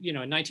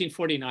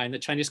 1949, the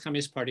Chinese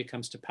Communist Party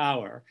comes to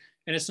power,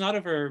 and it's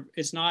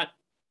not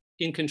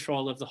in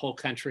control of the whole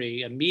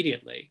country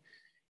immediately,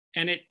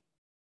 and it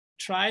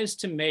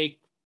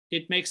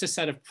makes a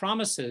set of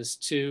promises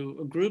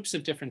to groups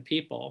of different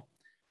people.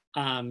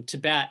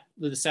 Tibet,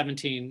 the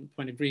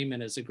 17-point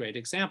agreement is a great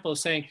example of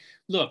saying,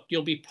 look,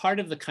 you'll be part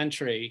of the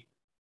country,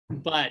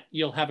 but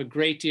you'll have a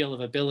great deal of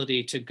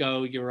ability to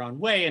go your own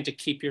way and to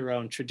keep your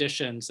own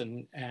traditions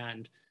and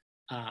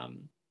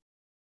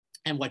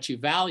what you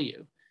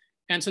value.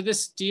 And so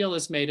this deal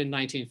is made in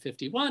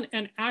 1951,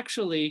 and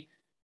actually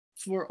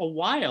for a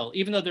while,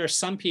 even though there are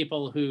some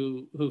people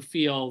who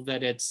feel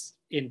that it's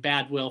in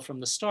bad will from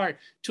the start,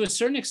 to a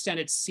certain extent,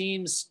 it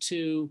seems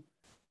to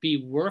be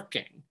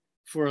working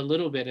for a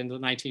little bit in the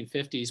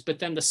 1950s, but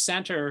then the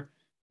center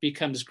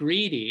becomes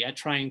greedy at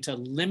trying to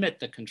limit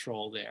the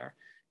control there.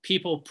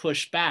 People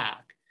push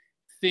back,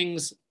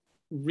 things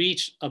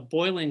reach a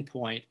boiling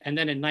point, and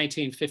then in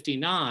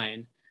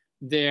 1959,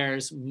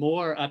 there's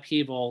more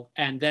upheaval,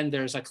 and then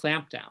there's a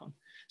clampdown.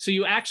 So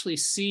you actually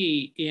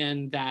see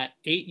in that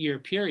 8-year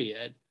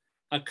period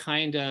a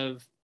kind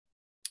of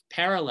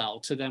parallel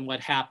to then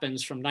what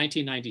happens from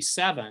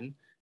 1997,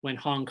 when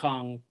Hong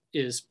Kong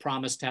is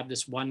promised to have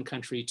this one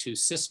country, two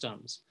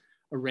systems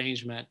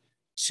arrangement,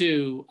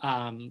 to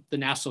the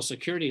national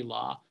security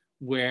law,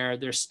 where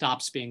there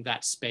stops being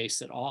that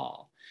space at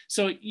all.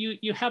 So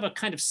you have a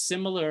kind of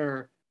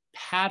similar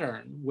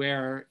pattern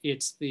where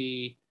it's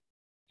the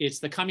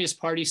Communist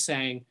Party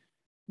saying,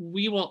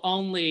 we'll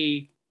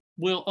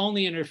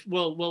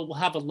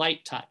have a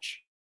light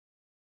touch.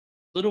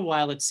 A little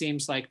while, it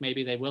seems like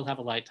maybe they will have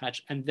a light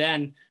touch, and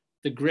then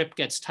the grip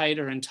gets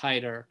tighter and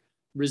tighter.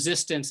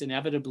 Resistance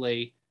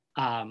inevitably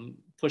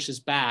pushes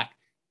back,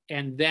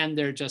 and then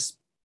there just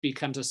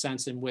becomes a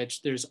sense in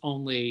which there's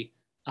only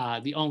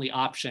the only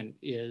option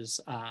is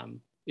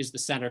the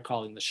center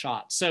calling the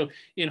shots. So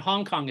in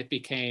Hong Kong, it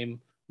became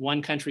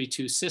one country,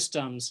 two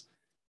systems.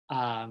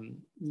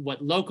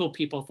 What local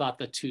people thought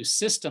the two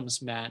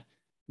systems meant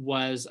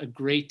was a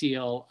great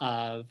deal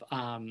of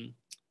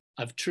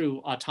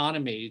true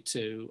autonomy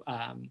to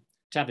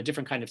have a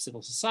different kind of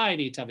civil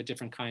society, to have a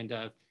different kind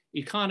of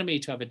economy,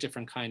 to have a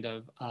different kind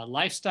of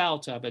lifestyle,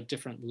 to have a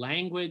different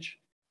language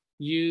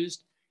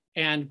used.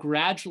 And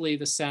gradually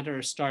the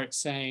center starts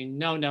saying,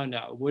 no, no,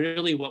 no,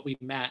 really what we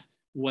meant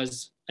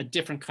was a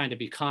different kind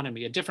of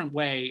economy, a different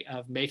way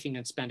of making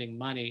and spending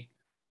money,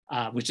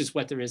 which is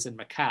what there is in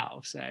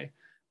Macau, say,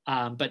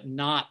 but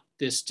not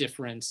this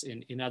difference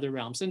in other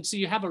realms. And so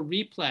you have a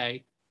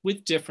replay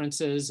with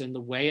differences in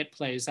the way it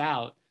plays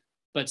out,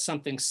 but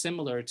something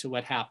similar to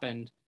what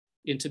happened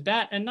in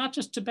Tibet. And not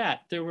just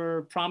Tibet, there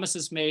were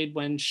promises made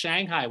when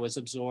Shanghai was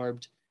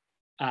absorbed,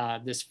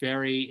 this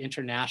very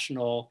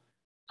international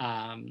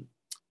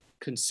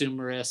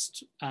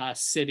consumerist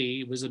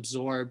city was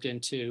absorbed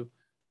into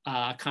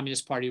a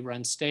Communist Party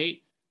run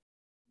state.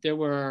 There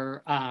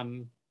were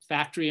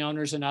factory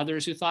owners and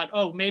others who thought,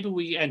 oh, maybe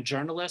we, and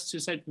journalists who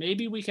said,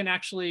 maybe we can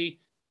actually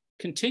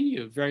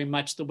continue very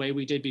much the way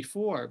we did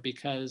before,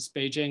 because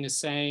Beijing is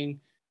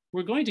saying,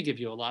 we're going to give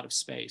you a lot of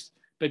space.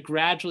 But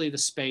gradually the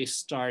space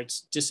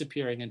starts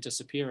disappearing and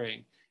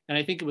disappearing. And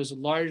I think it was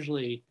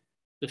largely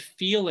the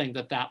feeling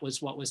that that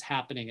was what was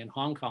happening in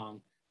Hong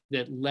Kong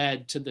that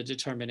led to the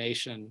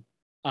determination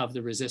of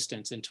the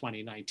resistance in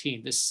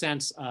 2019, this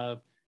sense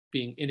of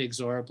being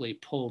inexorably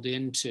pulled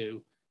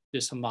into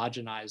this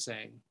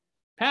homogenizing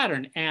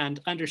pattern. And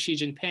under Xi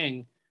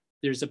Jinping,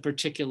 there's a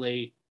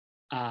particularly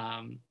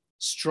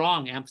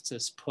strong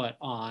emphasis put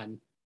on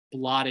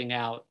blotting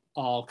out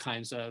all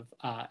kinds of,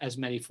 as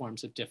many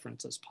forms of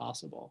difference as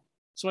possible.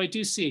 So I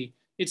do see,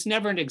 it's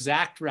never an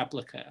exact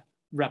replay,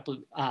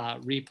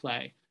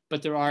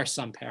 but there are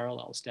some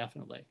parallels,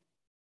 definitely.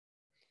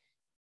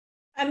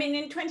 I mean,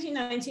 in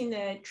 2019,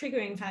 the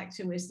triggering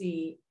factor was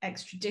the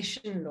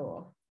extradition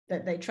law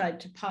that they tried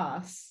to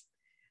pass,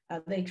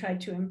 they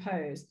tried to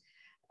impose.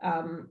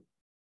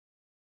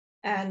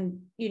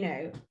 And, you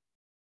know,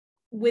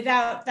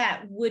 without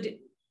that, would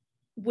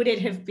it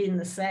have been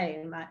the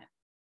same?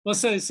 Well,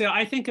 so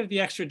I think of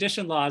the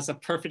extradition law as a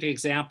perfect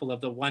example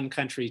of the one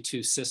country,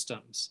 two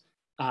systems.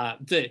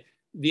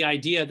 The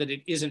idea that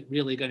it isn't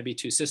really going to be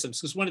two systems,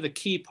 because one of the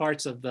key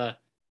parts of the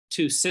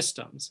two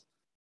systems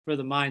for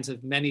the minds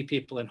of many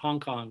people in Hong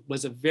Kong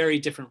was a very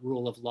different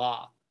rule of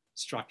law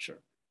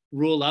structure,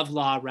 rule of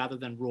law rather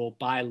than rule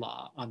by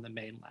law on the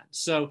mainland.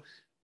 So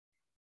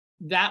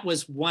that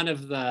was one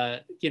of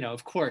the, you know,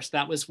 of course,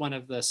 that was one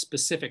of the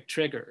specific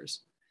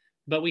triggers,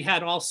 but we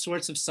had all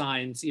sorts of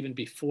signs even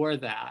before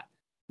that,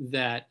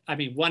 I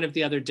mean, one of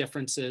the other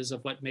differences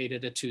of what made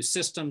it a two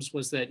systems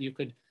was that you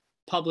could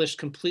publish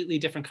completely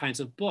different kinds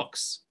of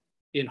books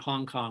in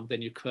Hong Kong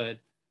than you could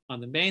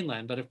on the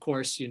mainland. But of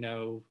course, you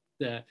know,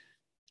 the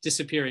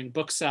disappearing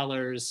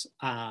booksellers,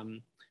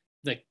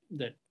 the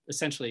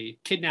essentially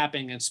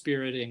kidnapping and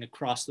spiriting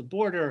across the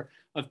border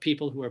of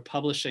people who were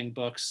publishing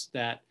books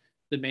that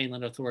the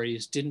mainland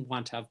authorities didn't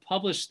want to have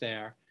published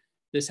there.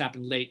 This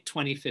happened late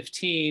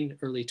 2015,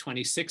 early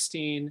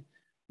 2016.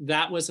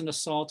 That was an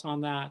assault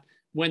on that.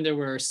 When there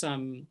were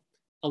some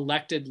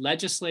elected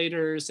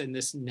legislators in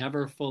this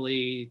never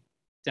fully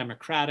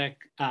democratic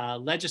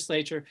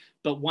legislature,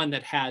 but one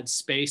that had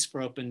space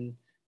for open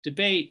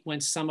debate,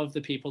 when some of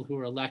the people who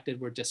were elected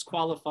were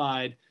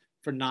disqualified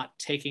for not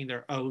taking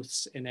their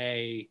oaths in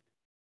a,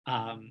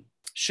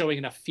 showing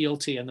enough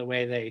fealty in the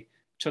way they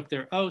took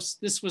their oaths.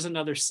 This was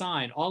another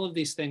sign. All of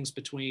these things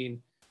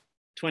between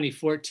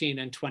 2014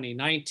 and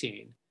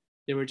 2019,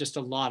 there were just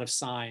a lot of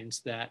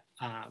signs that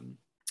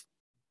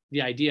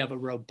the idea of a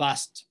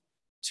robust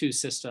two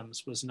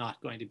systems was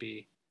not going to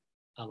be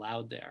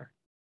allowed there.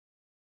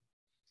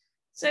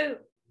 So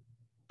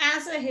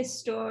as a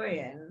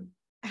historian,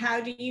 how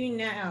do you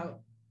now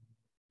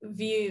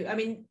view, I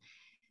mean,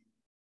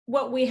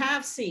 what we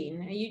have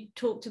seen, you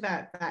talked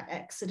about that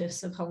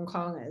exodus of Hong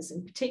Kongers,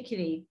 and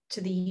particularly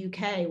to the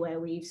UK, where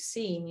we've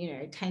seen, you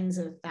know, tens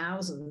of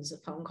thousands of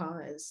Hong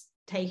Kongers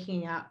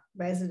taking up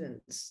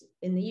residence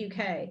in the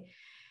UK.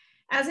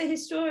 As a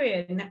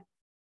historian,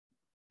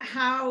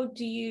 how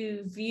do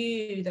you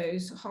view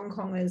those Hong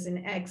Kongers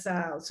in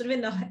exile, sort of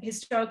in the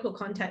historical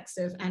context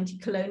of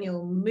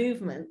anti-colonial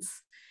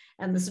movements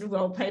and the sort of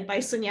role played by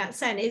Sun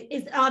Yat-sen?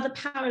 Are the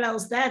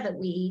parallels there that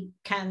we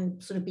can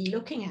sort of be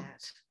looking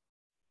at?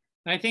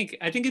 I think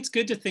it's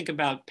good to think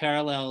about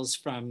parallels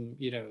from,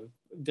 you know,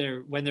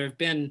 when there have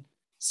been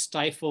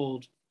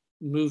stifled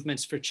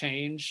movements for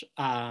change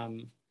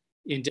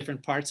in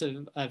different parts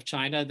of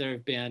China. There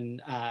have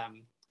been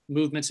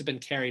movements have been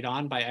carried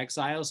on by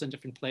exiles in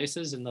different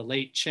places. In the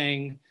late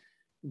Qing,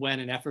 when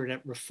an effort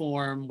at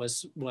reform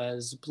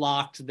was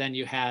blocked, then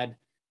you had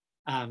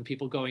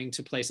people going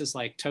to places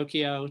like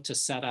Tokyo to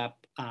set up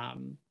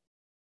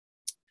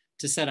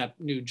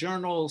new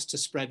journals, to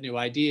spread new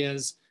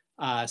ideas.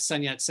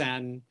 Sun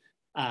Yat-sen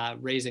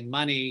raising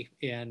money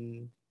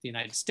in the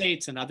United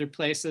States and other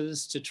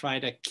places to try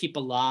to keep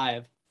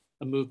alive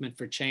a movement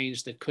for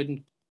change that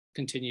couldn't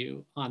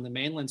continue on the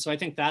mainland. So I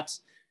think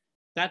that's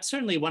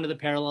certainly one of the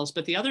parallels,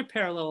 but the other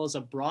parallel is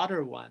a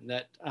broader one,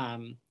 that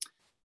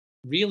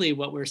really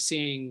what we're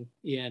seeing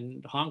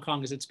in Hong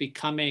Kong is it's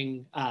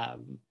becoming,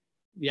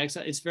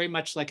 it's very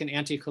much like an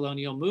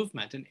anti-colonial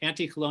movement, and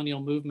anti-colonial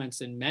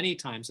movements in many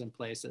times and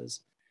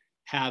places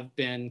have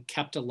been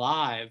kept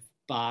alive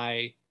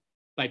by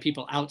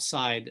people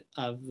outside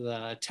of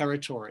the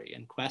territory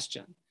in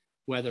question,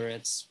 whether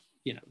it's,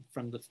 you know,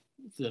 from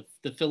the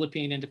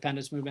Philippine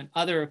independence movement,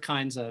 other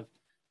kinds of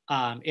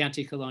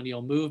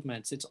anti-colonial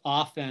movements. It's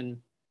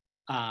often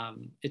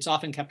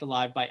kept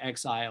alive by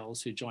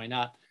exiles who join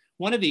up.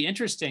 One of the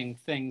interesting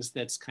things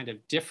that's kind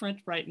of different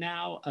right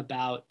now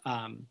about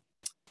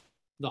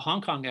the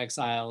Hong Kong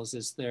exiles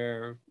is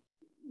they're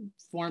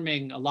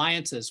forming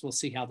alliances, we'll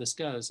see how this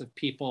goes, of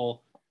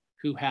people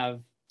who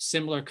have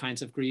similar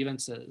kinds of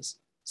grievances.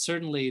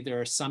 Certainly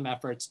there are some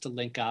efforts to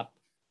link up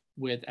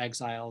with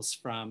exiles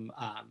from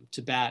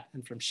Tibet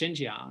and from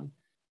Xinjiang,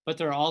 but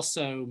there are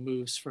also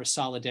moves for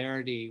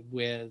solidarity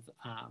with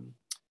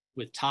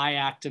Thai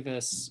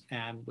activists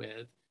and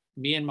with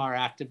Myanmar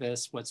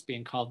activists, what's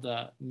being called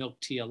the Milk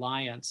Tea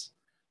Alliance.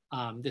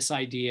 This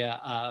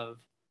idea of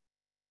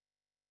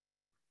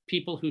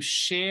people who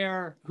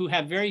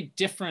have very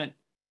different,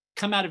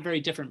 come out of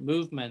very different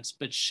movements,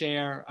 but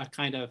share a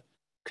kind of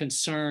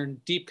concern,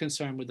 deep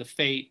concern with the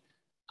fate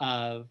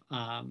of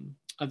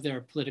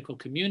their political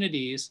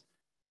communities,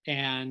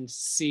 and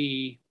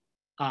see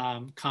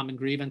common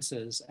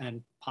grievances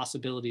and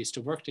possibilities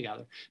to work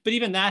together. But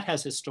even that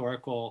has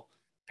historical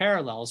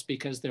parallels,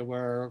 because there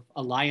were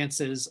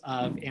alliances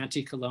of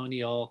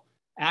anti-colonial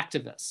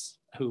activists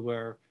who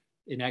were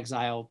in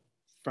exile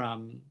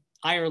from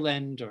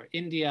Ireland or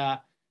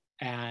India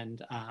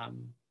and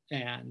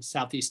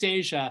Southeast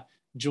Asia,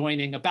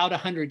 joining about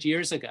 100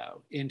 years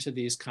ago into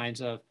these kinds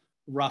of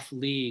rough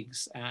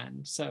leagues.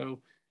 And so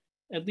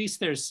at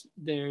least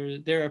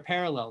there are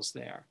parallels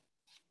there.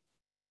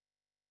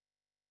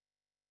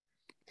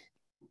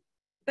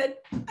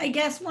 But I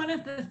guess one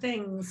of the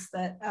things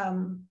that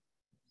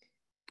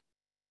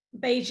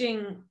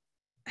Beijing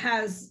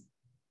has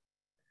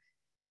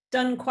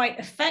done quite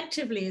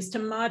effectively is to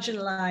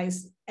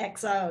marginalize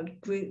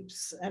exiled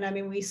groups. And I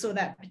mean, we saw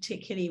that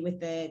particularly with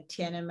the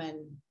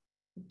Tiananmen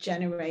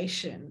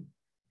generation.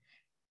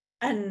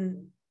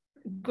 And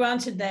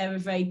granted, they're a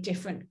very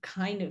different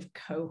kind of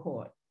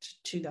cohort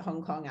to the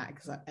Hong Kong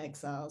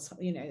exiles.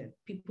 You know,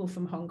 people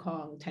from Hong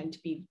Kong tend to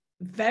be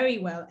very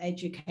well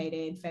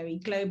educated, very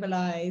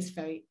globalized,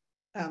 very,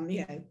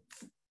 you know,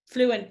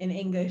 fluent in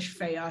English,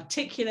 very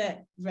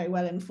articulate, very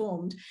well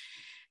informed.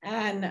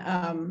 And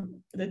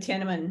the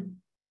Tiananmen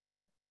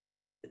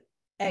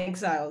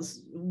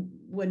exiles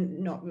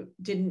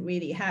didn't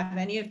really have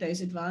any of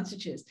those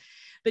advantages.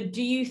 But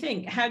do you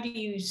think, how do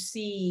you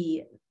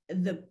see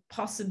the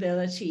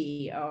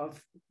possibility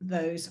of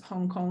those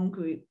Hong Kong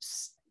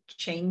groups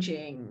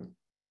changing,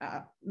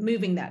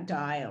 moving that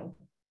dial?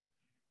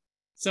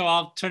 So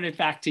I'll turn it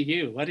back to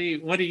you. What do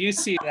you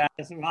see that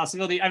as a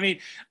possibility? I mean,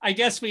 I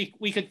guess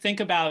we could think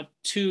about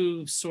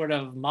two sort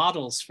of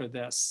models for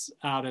this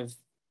out of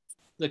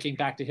looking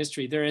back to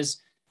history.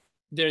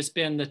 There's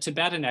been the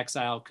Tibetan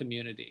exile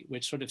community,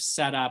 which sort of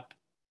set up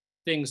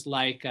things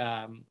like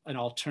an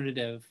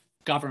alternative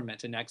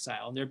government in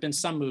exile. And there have been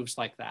some moves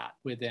like that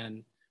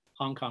within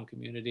Hong Kong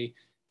community.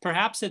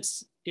 Perhaps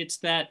it's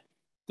that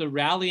the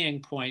rallying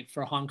point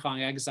for Hong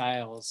Kong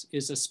exiles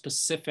is a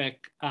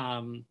specific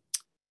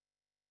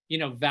you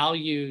know,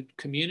 valued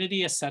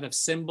community, a set of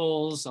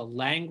symbols, a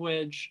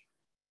language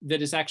that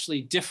is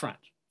actually different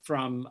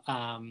from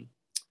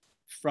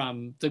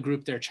the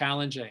group they're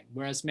challenging.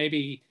 Whereas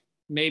maybe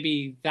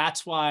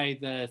that's why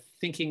the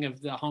thinking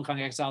of the Hong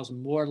Kong exiles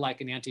more like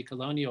an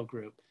anti-colonial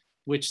group,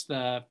 which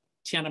the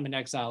Tiananmen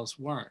exiles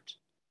weren't.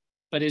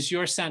 But is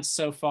your sense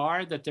so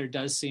far that there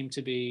does seem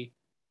to be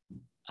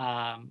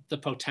the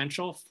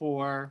potential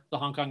for the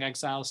Hong Kong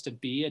exiles to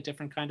be a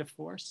different kind of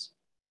force?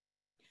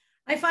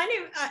 I find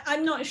it,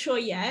 I'm not sure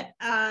yet.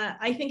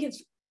 I think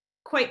it's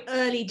quite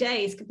early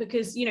days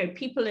because, you know,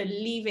 people are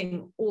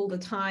leaving all the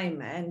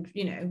time. And,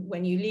 you know,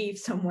 when you leave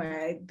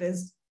somewhere,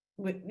 there's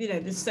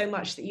so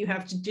much that you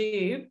have to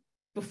do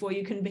before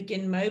you can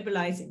begin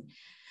mobilizing.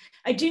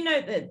 I do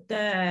note that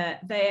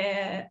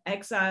their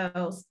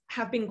exiles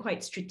have been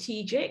quite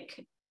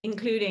strategic,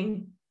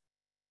 including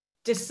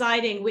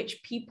deciding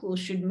which people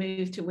should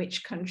move to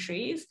which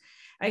countries.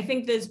 I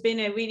think there's been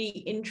a really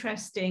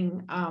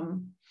interesting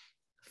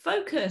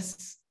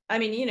focus. I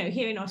mean, you know,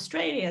 here in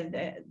Australia,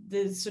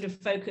 there's sort of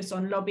focus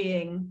on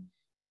lobbying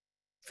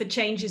for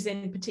changes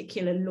in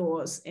particular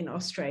laws in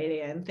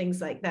Australia and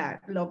things like that,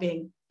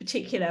 lobbying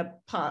particular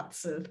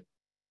parts of,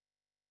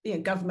 you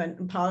know, government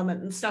and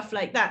parliament and stuff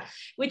like that,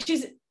 which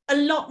is a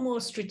lot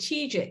more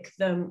strategic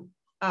than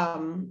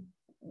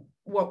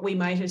what we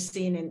might have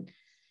seen in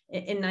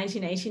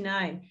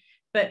 1989.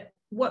 But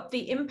what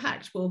the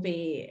impact will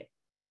be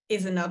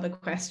is another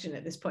question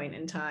at this point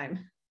in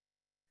time.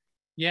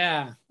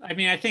 Yeah, I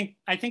mean, I think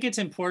it's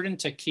important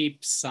to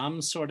keep some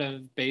sort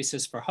of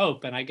basis for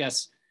hope. And I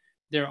guess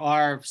there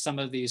are some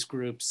of these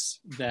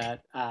groups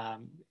that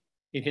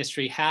in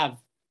history have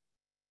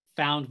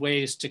found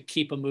ways to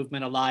keep a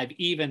movement alive,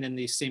 even in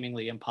these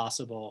seemingly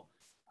impossible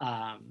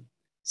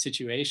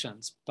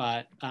situations.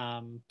 But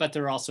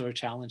there also are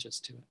challenges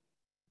to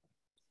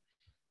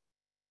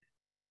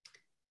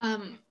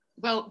it.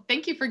 Well,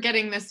 thank you for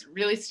getting this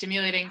really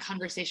stimulating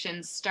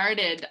conversation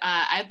started.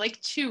 I'd like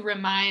to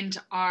remind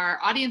our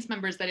audience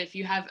members that if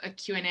you have a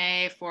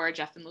Q&A for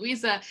Jeff and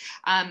Louisa,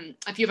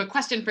 if you have a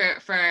question for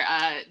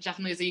Jeff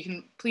and Louisa, you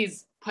can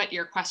please put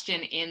your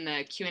question in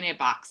the Q&A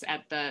box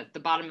at the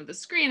bottom of the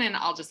screen, and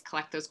I'll just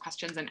collect those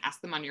questions and ask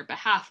them on your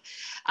behalf.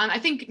 I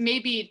think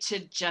maybe to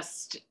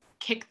just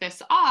kick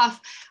this off,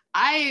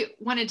 I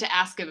wanted to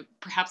ask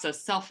perhaps a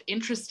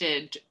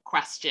self-interested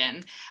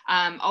question.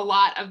 A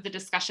lot of the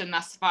discussion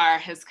thus far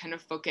has kind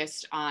of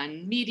focused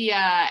on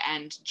media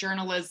and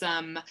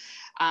journalism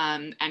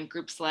and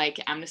groups like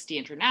Amnesty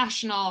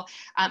International.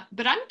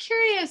 But I'm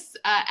curious,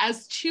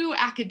 as two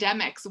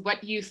academics,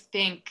 what you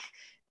think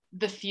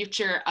the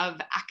future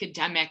of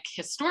academic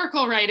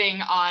historical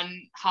writing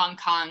on Hong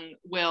Kong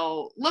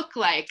will look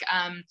like.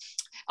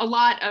 A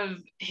lot of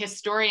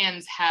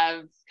historians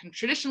have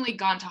traditionally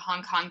gone to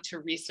Hong Kong to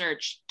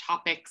research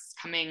topics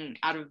coming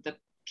out of the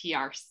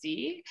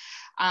PRC.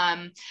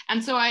 And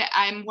so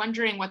I'm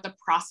wondering what the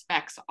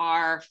prospects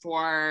are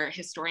for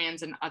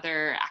historians and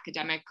other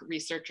academic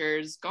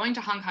researchers going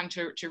to Hong Kong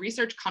to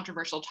research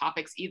controversial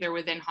topics, either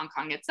within Hong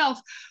Kong itself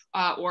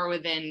or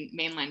within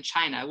mainland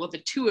China. Will the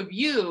two of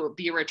you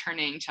be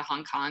returning to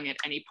Hong Kong at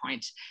any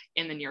point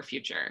in the near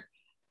future?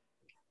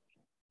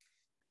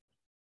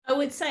 I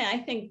would say I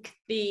think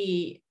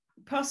the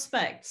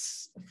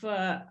prospects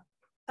for,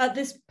 at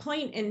this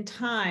point in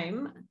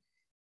time,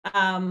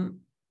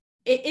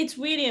 it's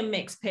really a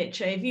mixed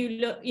picture. If you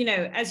look, you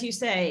know, as you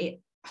say,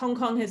 Hong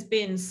Kong has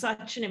been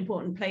such an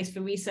important place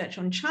for research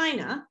on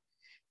China,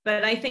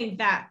 but I think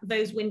that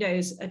those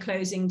windows are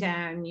closing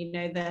down. You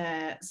know,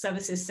 the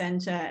Services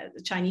Center,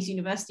 the Chinese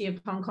University of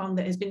Hong Kong,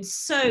 that has been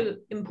so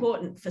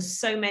important for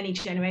so many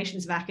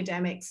generations of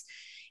academics,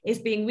 is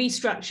being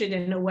restructured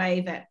in a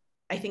way that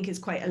I think is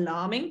quite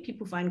alarming.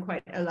 People find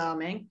quite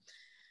alarming.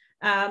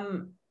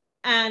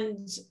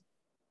 And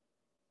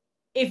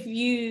if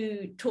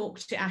you talk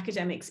to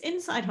academics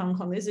inside Hong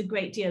Kong, there's a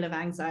great deal of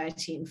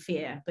anxiety and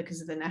fear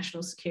because of the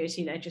national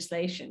security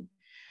legislation.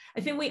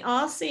 I think we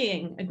are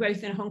seeing a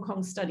growth in Hong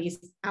Kong studies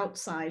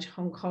outside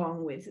Hong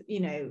Kong with, you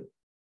know,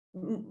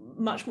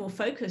 much more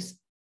focus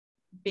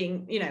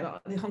being, you know,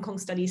 the Hong Kong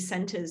studies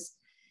centers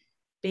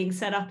being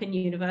set up in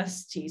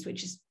universities,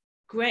 which is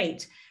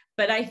great.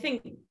 But I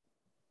think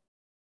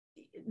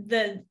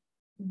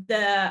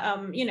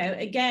you know,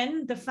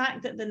 again, the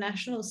fact that the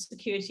national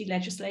security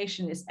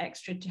legislation is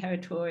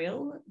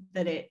extraterritorial,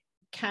 that it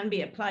can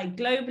be applied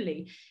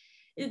globally,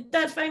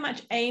 that's very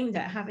much aimed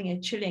at having a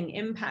chilling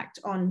impact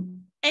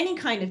on any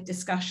kind of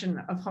discussion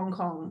of Hong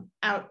Kong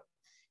out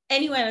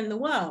anywhere in the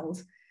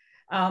world.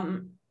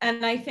 And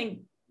I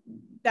think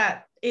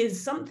that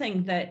is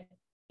something that,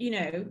 you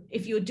know,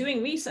 if you're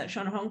doing research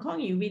on Hong Kong,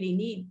 you really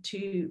need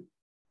to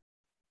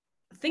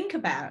think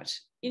about.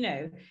 You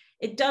know,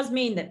 it does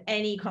mean that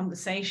any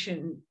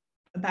conversation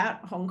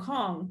about Hong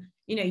Kong,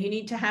 you know, you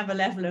need to have a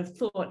level of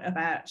thought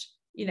about,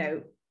 you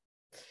know,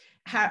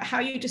 how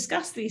you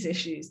discuss these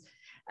issues.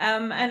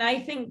 And I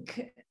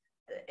think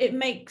it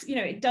makes, you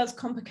know, it does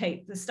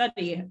complicate the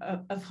study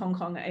of Hong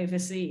Kong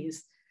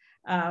overseas.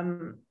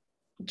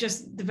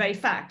 Just the very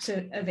fact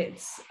of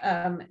its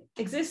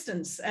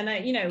existence.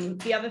 And, you know,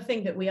 the other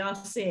thing that we are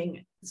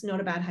seeing, it's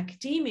not about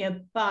academia,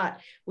 but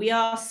we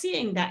are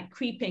seeing that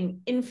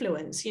creeping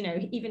influence. You know,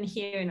 even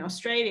here in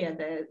Australia,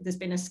 there's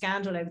been a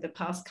scandal over the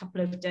past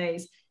couple of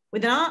days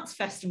with an arts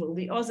festival,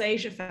 the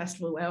AusAsia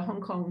Festival, where a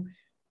Hong Kong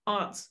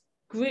arts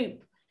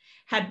group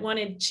had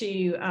wanted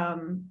to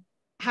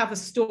have a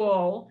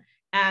stall,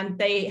 and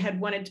they had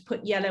wanted to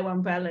put yellow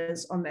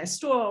umbrellas on their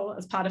stall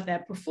as part of their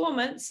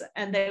performance.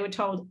 And they were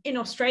told in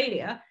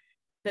Australia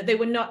that they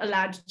were not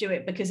allowed to do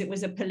it because it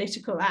was a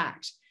political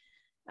act.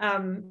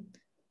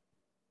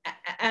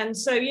 And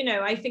so, you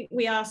know, I think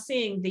we are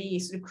seeing the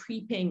sort of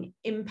creeping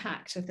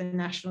impact of the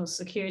national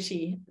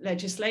security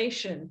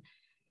legislation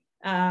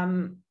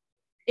in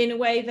a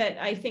way that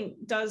I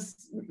think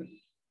does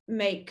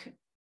make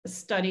a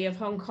study of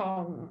Hong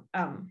Kong,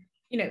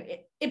 you know,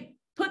 it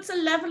puts a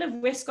level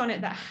of risk on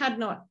it that had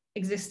not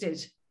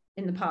existed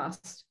in the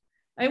past.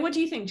 I mean, what do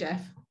you think,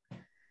 Jeff?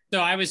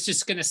 So I was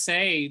just going to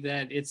say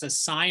that it's a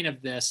sign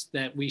of this,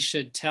 that we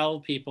should tell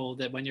people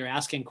that when you're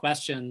asking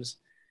questions,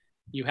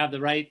 you have the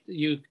right,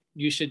 you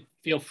should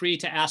feel free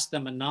to ask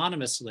them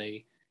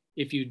anonymously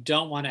if you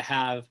don't want to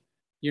have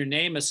your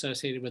name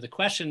associated with a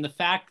question. The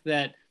fact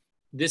that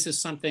this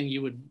is something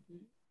you would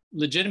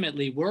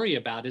legitimately worry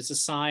about is a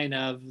sign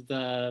of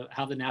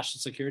how the national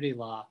security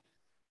law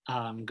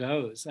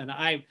goes. And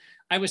I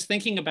was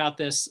thinking about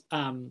this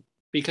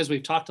because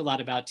we've talked a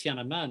lot about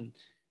Tiananmen,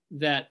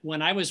 that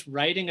when I was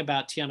writing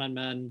about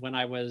Tiananmen, when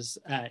I was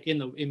in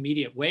the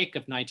immediate wake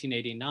of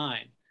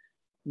 1989,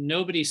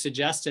 nobody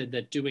suggested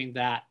that doing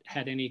that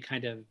had any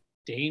kind of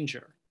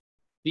danger.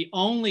 The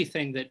only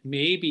thing that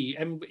maybe,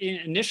 and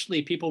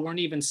initially people weren't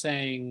even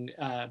saying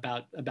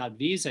about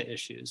visa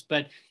issues,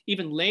 but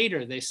even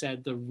later they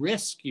said the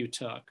risk you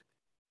took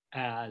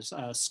as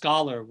a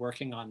scholar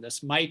working on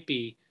this might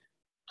be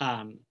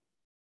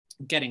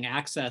getting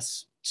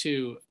access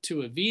to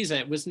a visa,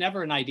 it was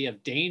never an idea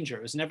of danger.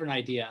 It was never an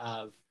idea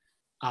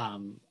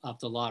of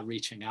the law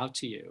reaching out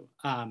to you.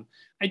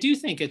 I do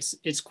think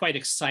it's quite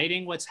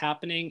exciting what's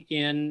happening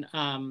in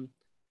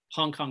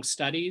Hong Kong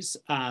studies.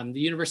 The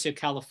University of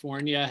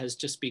California has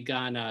just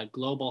begun a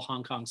global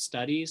Hong Kong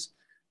studies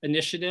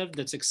initiative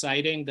that's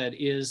exciting, that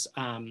is,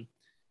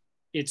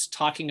 it's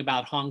talking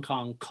about Hong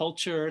Kong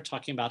culture,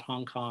 talking about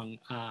Hong Kong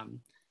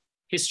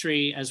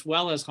history, as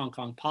well as Hong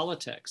Kong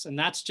politics. And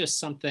that's just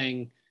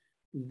something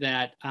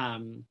that, I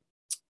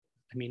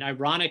mean,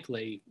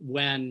 ironically,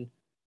 when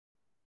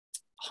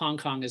Hong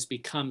Kong has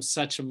become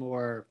such a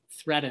more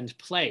threatened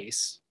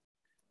place,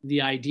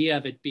 the idea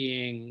of it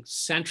being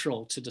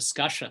central to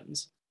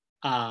discussions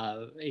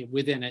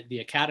within the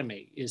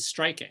academy is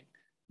striking.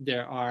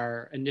 There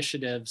are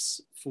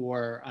initiatives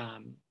for,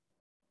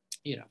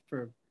 you know,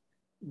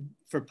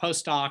 for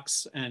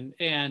postdocs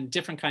and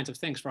different kinds of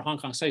things for Hong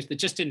Kong studies that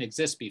just didn't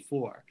exist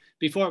before.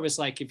 Before it was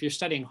like, if you're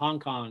studying Hong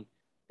Kong,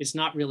 it's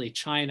not really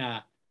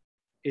China.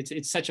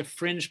 It's such a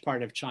fringe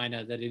part of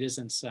China that it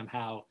isn't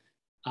somehow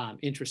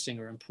interesting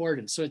or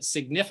important. So it's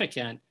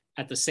significant,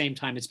 at the same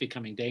time it's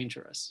becoming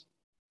dangerous,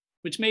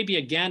 which maybe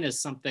again is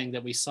something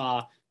that we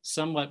saw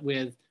somewhat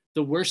with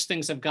the worst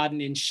things have gotten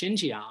in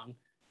Xinjiang,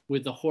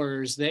 with the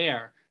horrors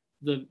there.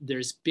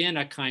 There's been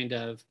a kind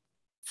of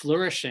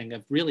flourishing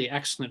of really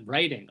excellent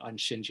writing on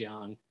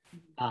Xinjiang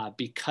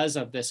because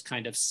of this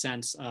kind of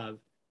sense of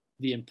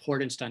the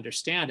importance to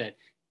understand it,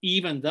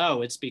 even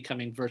though it's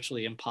becoming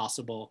virtually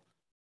impossible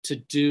to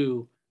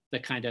do the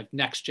kind of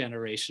next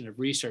generation of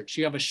research.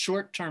 You have a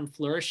short-term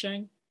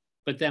flourishing,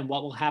 but then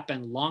what will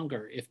happen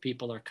longer if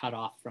people are cut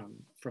off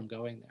from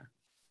going there?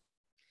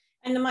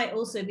 And there might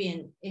also be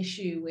an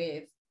issue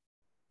with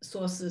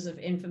sources of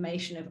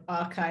information, of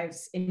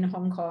archives in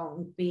Hong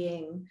Kong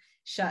being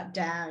shut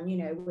down. You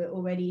know, we're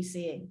already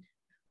seeing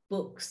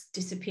books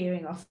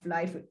disappearing off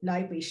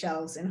library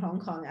shelves in Hong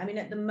Kong. I mean,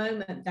 at the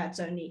moment, that's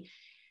only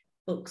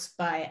books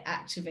by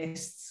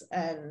activists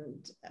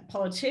and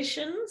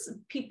politicians,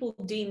 people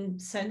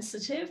deemed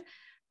sensitive.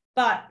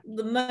 But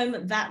the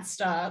moment that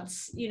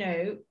starts, you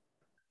know,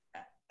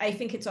 I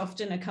think it's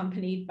often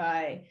accompanied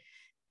by,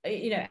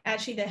 you know,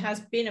 actually there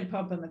has been a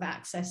problem of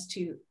access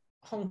to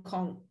Hong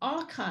Kong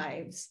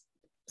archives,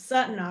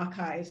 certain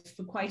archives,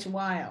 for quite a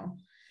while,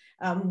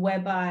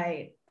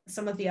 whereby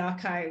some of the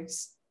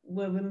archives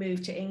were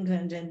removed to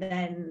England and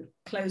then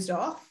closed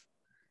off.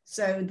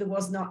 So there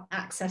was not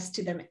access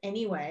to them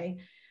anyway.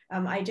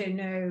 I don't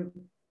know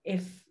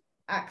if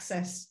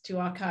access to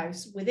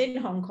archives within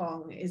Hong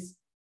Kong is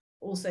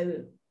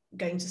also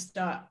going to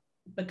start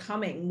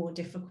becoming more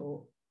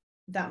difficult.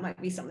 That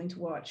might be something to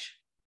watch.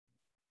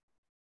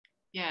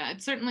 Yeah,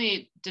 it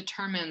certainly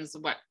determines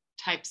what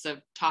types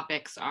of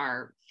topics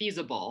are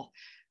feasible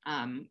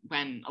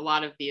when a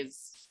lot of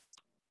these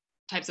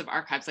types of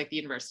archives, like the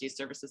University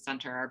Services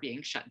Center, are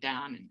being shut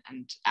down,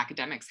 and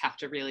academics have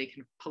to really kind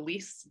of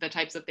police the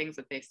types of things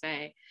that they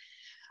say.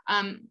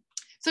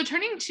 So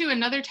turning to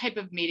another type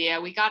of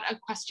media, we got a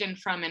question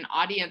from an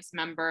audience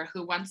member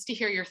who wants to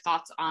hear your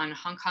thoughts on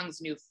Hong Kong's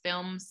new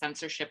film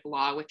censorship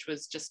law, which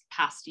was just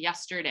passed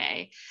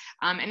yesterday.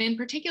 And in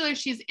particular,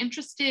 she's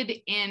interested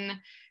in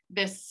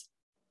this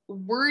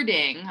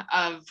wording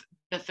of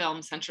the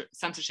film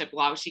censorship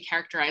law, which she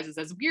characterizes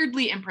as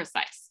weirdly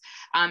imprecise.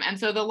 And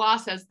so the law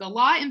says, the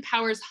law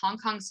empowers Hong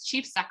Kong's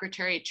chief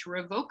secretary to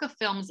revoke a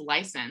film's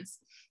license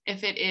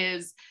if it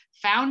is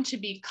found to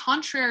be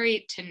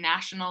contrary to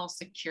national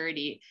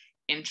security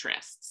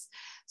interests.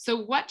 So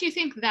what do you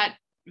think that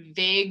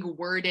vague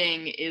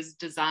wording is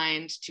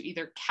designed to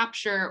either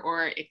capture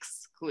or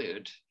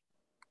exclude?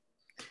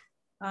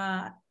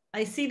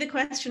 I see the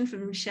question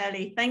from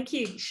Shelley. Thank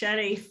you,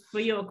 Shelley, for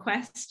your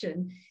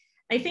question.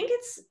 I think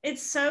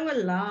it's so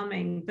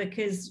alarming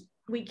because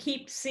we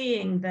keep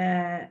seeing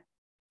the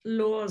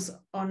laws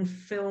on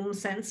film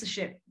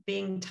censorship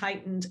being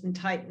tightened and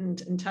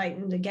tightened and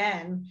tightened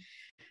again.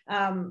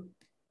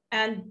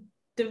 And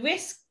the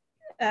risk,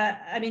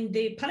 I mean,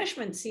 the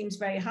punishment seems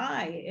very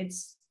high.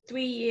 It's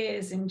 3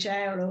 years in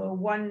jail or a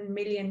 $1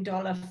 million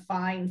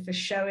fine for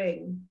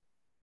showing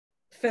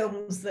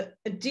films that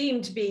are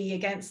deemed to be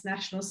against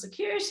national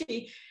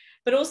security,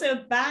 but also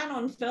a ban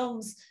on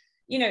films.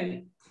 You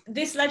know,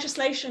 this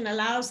legislation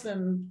allows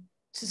them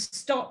to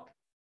stop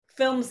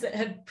films that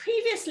have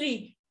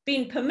previously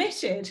been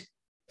permitted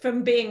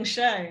from being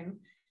shown.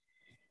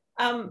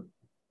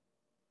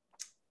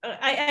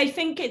 I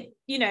think it,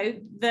 you know,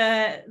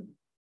 that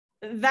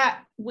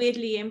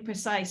weirdly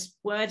imprecise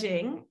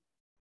wording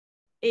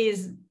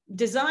is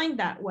designed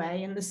that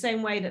way, in the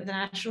same way that the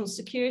national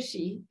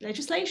security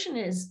legislation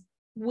is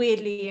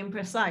weirdly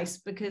imprecise,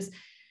 because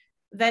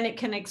then it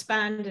can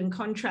expand and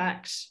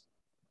contract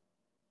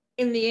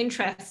in the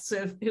interests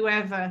of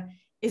whoever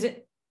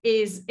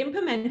is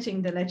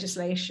implementing the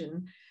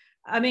legislation.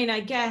 I mean, I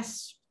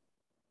guess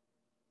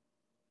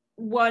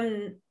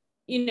one,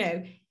 you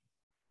know,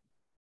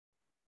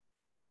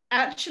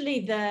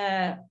 actually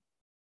the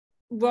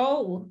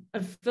role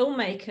of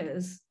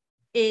filmmakers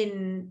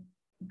in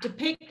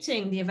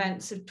depicting the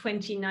events of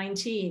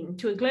 2019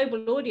 to a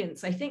global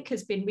audience, I think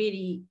has been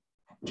really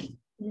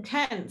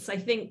intense. I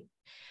think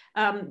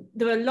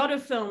there are a lot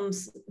of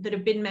films that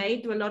have been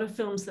made, there are a lot of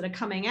films that are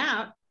coming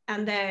out,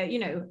 and they're, you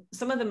know,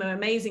 some of them are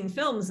amazing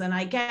films. And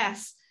I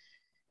guess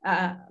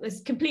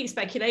it's complete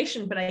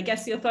speculation, but I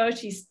guess the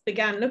authorities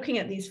began looking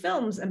at these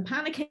films and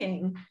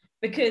panicking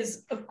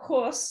because, of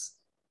course,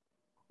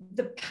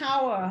 the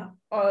power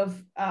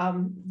of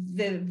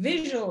the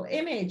visual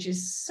image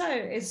is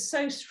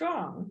so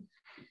strong.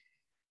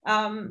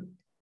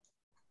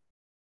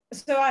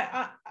 So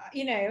I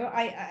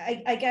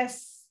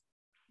guess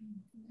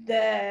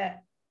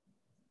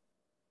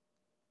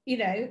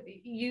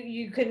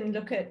you can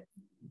look at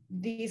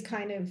these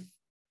kind of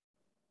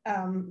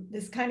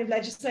this kind of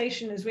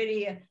legislation as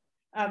really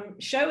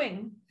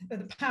showing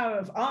the power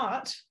of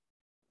art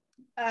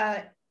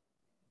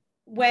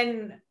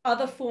when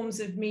other forms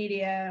of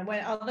media,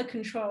 when other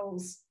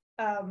controls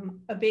are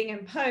being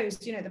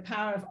imposed. You know, the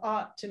power of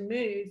art to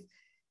move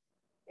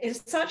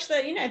is such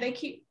that, you know, they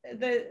keep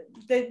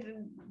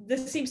there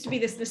seems to be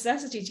this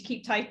necessity to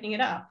keep tightening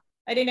it up.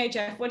 I don't know,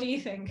 Jeff, what do you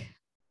think?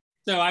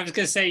 So I was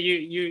going to say,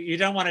 you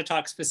don't want to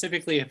talk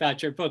specifically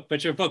about your book,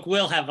 but your book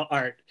will have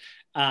art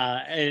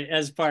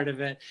as part of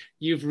it.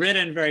 You've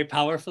written very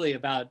powerfully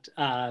about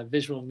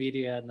visual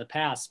media in the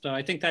past, so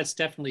I think that's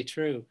definitely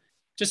true.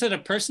 Just at a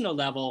personal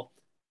level,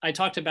 I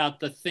talked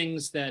about the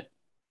things that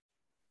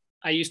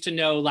I used to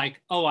know,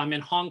 like, oh, I'm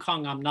in Hong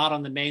Kong, I'm not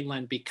on the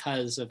mainland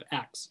because of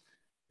X.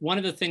 One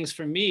of the things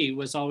for me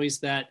was always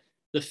that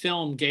the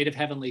film Gate of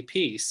Heavenly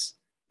Peace,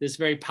 this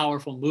very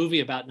powerful movie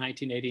about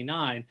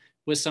 1989,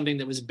 was something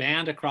that was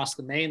banned across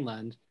the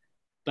mainland,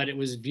 but it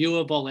was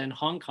viewable in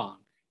Hong Kong.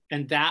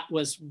 And that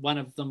was one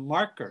of the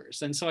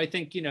markers. And so I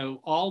think, you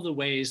know, all the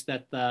ways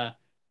that the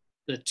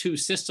two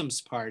systems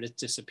part is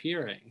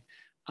disappearing.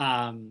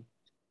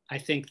 I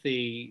think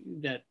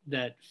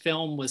that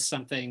film was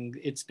something,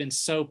 it's been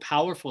so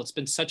powerful. It's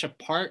been such a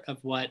part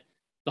of what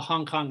the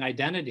Hong Kong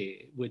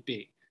identity would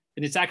be.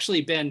 And it's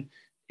actually been,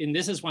 and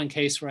this is one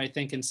case where I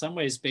think in some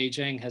ways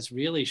Beijing has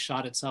really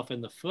shot itself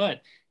in the foot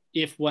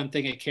if one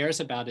thing it cares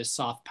about is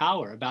soft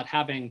power, about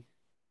having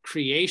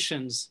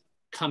creations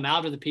come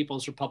out of the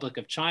People's Republic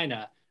of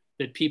China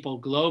that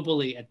people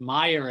globally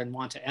admire and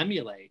want to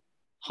emulate.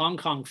 Hong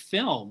Kong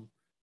film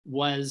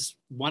was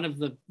one of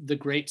the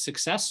great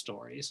success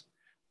stories.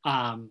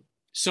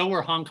 So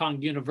were Hong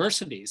Kong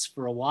universities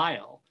for a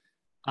while,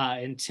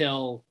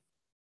 until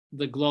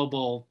the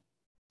global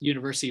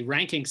university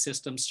ranking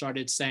system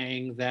started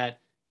saying that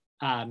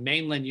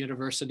mainland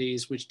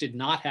universities, which did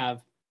not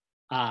have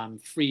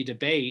free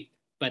debate,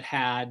 but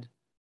had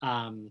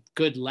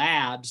good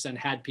labs and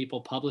had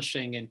people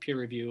publishing in peer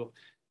review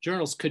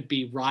journals, could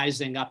be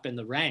rising up in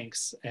the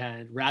ranks,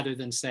 and rather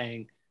than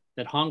saying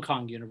that Hong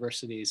Kong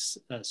universities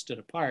stood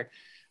apart.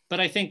 But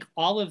I think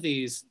all of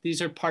these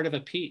are part of a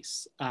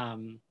piece.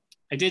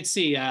 I did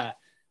see a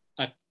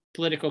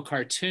political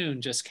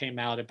cartoon just came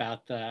out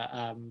about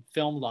the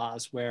film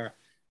laws, where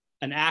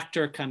an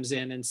actor comes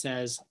in and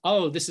says,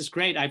 oh, this is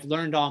great, I've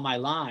learned all my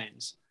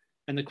lines.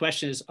 And the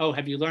question is, oh,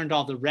 have you learned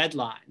all the red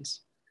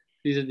lines?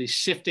 These are these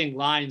shifting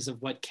lines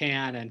of what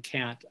can and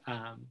can't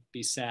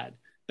be said.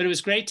 But it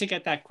was great to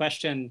get that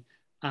question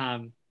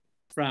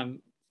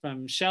from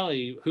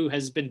Shelley, who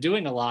has been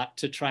doing a lot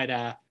to try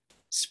to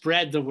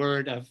spread the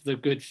word of the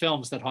good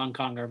films that Hong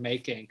Kong are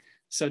making.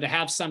 So to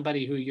have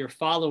somebody who you're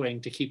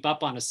following to keep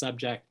up on a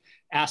subject,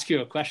 ask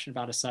you a question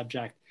about a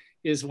subject,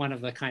 is one of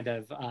the kind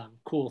of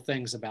cool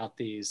things about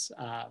these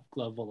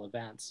global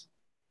events.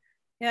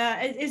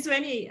 Yeah, is there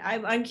any,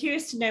 I'm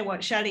curious to know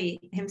what Shelley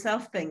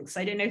himself thinks.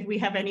 I don't know if we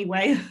have any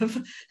way of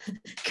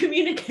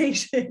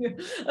communicating,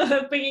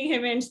 bringing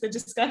him into the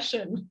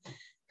discussion.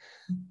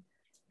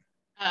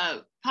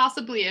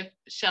 Possibly if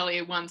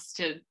Shelley wants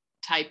to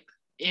type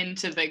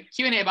into the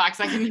Q&A box,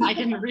 I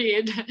can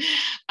read.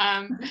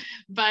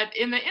 But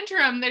in the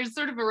interim, there's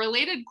sort of a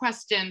related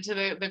question to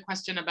the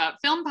question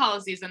about film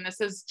policies, and this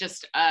is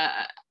just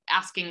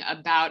asking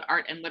about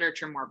art and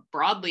literature more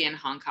broadly in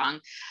Hong Kong.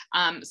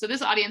 So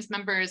this audience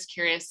member is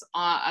curious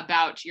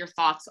about your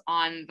thoughts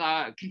on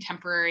the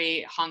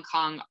contemporary Hong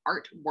Kong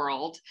art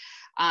world.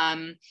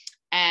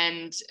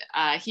 And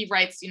he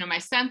writes, you know, my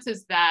sense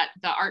is that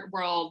the art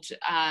world,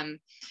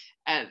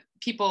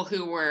 people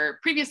who were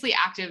previously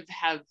active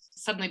have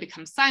suddenly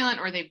become silent,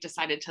 or they've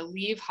decided to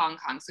leave Hong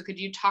Kong. So could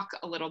you talk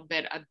a little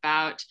bit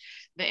about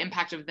the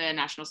impact of the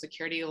national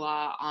security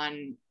law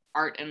on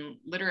art and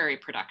literary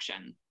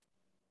production?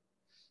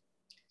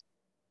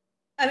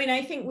 I mean,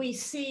 I think we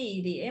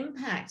see the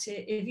impact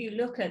if you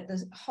look at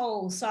the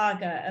whole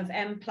saga of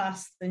M+,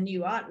 the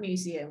new art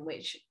museum,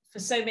 which for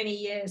so many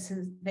years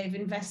they've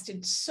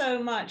invested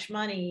so much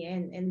money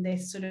in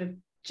this sort of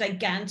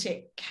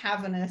gigantic,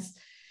 cavernous,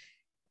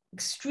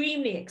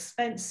 extremely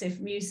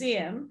expensive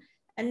museum.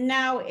 And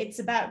now it's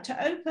about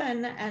to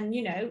open, and,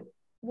 you know,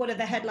 what are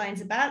the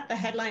headlines about? The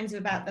headlines are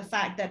about the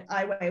fact that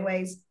Ai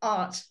Weiwei's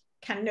art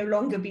can no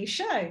longer be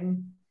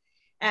shown.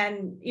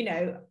 And, you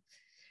know,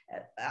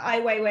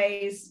 Ai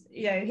Weiwei's,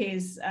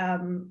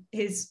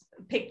 his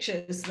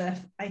pictures,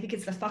 I think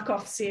it's the Fuck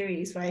Off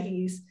series, where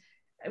he's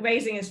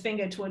raising his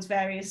finger towards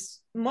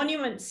various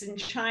monuments in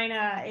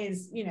China,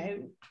 is,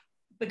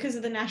 because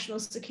of the national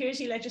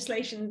security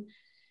legislation,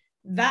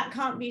 that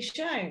can't be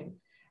shown.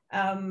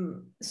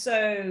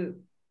 So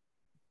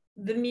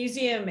the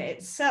museum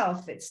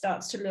itself, it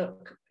starts to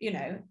look,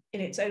 in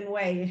its own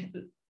way,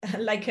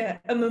 like a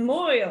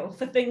memorial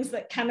for things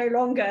that can no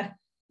longer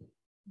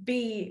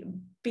be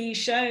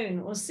shown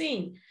or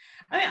seen.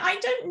 I mean, I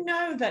don't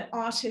know that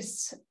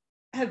artists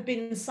have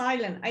been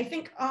silent. I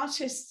think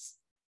artists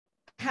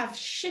have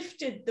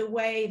shifted the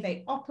way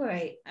they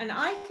operate. And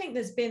I think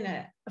there's been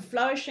a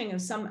flourishing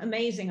of some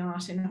amazing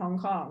art in Hong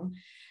Kong.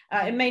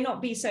 It may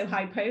not be so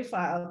high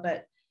profile,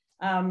 but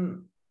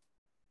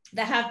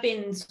there have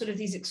been sort of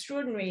these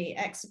extraordinary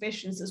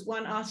exhibitions. There's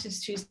one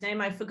artist whose name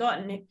I've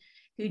forgotten,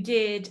 who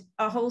did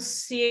a whole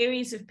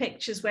series of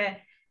pictures where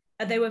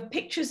there were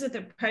pictures of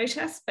the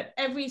protests, but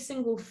every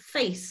single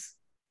face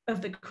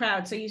of the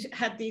crowd. So you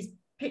had these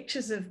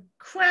pictures of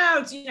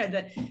crowds,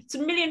 it's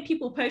 1 million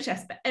people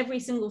protest, but every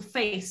single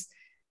face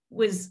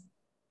was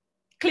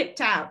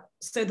clipped out.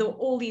 So there were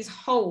all these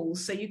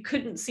holes, so you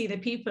couldn't see the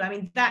people. I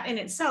mean, that in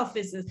itself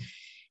is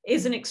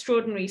an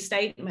extraordinary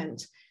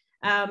statement.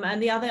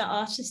 And the other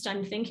artist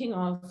I'm thinking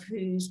of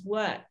whose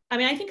work, I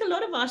mean, I think a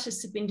lot of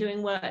artists have been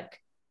doing work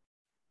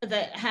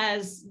that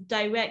has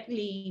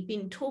directly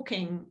been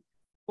talking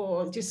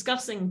or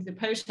discussing the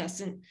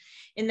protests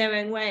in their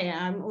own way.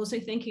 I'm also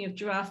thinking of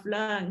Giraffe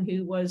Leung,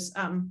 who was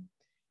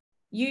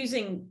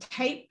using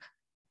tape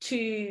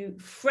to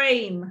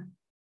frame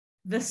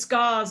the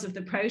scars of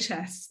the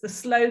protests, the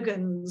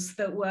slogans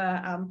that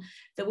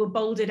were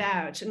bolded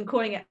out, and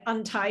calling it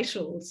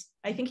Untitled.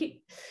 I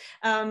think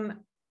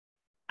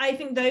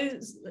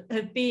those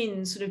have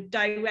been sort of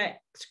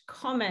direct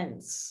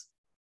comments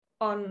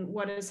on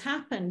what has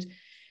happened.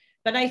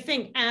 But I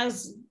think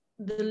as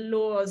the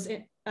law's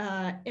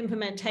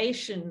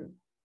implementation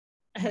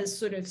has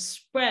sort of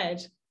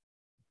spread,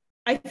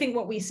 I think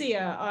what we see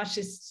are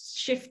artists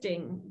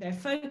shifting their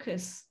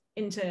focus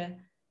into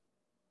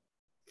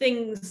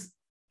things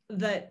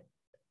that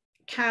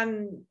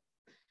can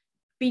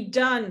be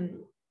done.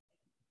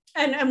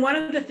 And one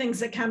of the things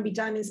that can be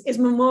done is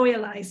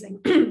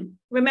memorializing,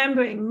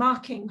 remembering,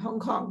 marking Hong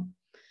Kong.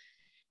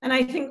 And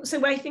I think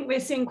we're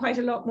seeing quite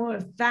a lot more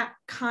of that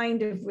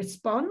kind of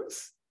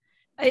response.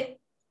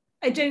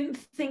 I don't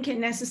think it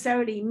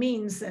necessarily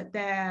means that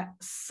they're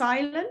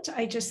silent.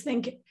 I just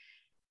think,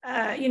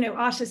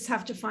 artists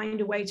have to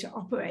find a way to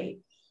operate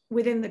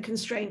within the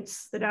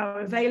constraints that are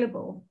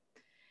available.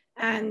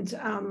 And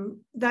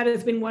that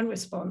has been one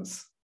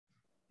response.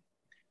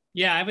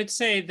 Yeah, I would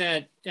say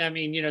that, I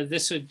mean,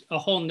 this would a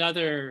whole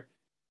nother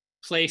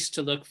place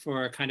to look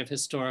for kind of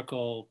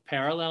historical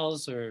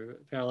parallels.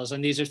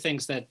 And these are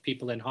things that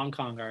people in Hong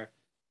Kong are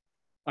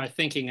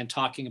thinking and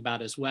talking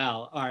about as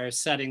well, are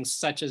settings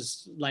such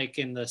as like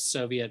in the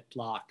Soviet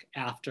bloc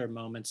after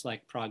moments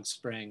like Prague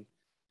Spring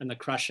and the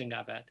crushing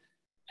of it.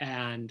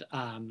 And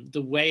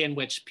the way in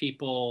which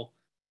people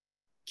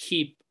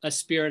keep a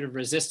spirit of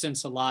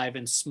resistance alive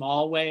in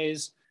small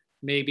ways,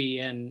 maybe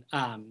in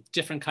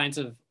different kinds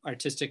of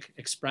artistic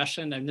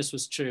expression. And this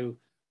was true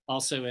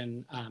also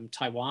in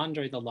Taiwan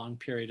during the long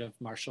period of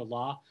martial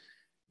law.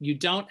 You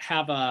don't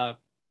have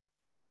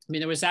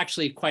there was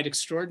actually quite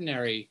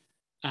extraordinary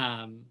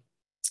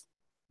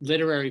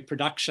literary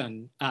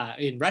production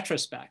in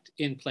retrospect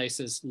in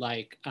places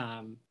like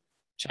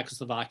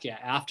Czechoslovakia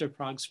after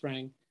Prague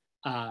Spring.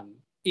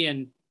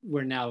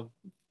 We're now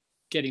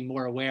getting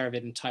more aware of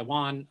it in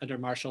Taiwan under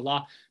martial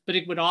law, but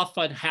it would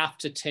often have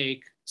to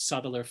take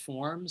subtler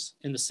forms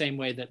in the same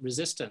way that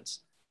resistance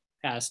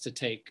has to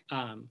take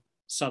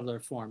subtler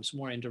forms,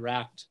 more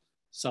indirect,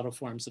 subtle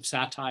forms of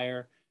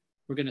satire.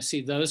 We're going to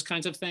see those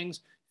kinds of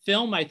things.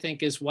 Film, I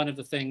think, is one of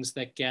the things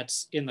that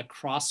gets in the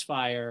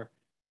crossfire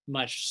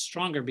much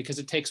stronger because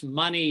it takes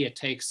money, it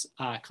takes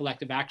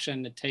collective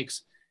action, it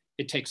takes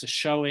a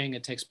showing,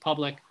 it takes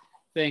public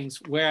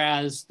things,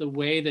 whereas the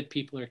way that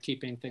people are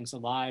keeping things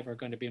alive are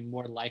going to be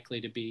more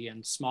likely to be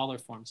in smaller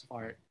forms of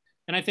art.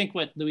 And I think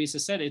what Louisa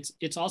said,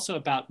 it's also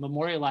about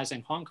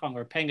memorializing Hong Kong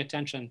or paying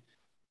attention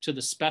to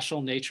the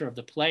special nature of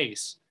the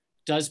place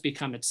does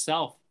become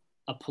itself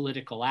a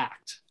political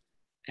act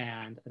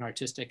and an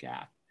artistic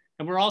act.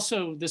 And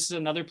this is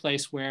another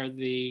place where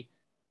the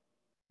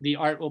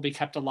art will be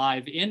kept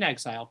alive in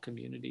exile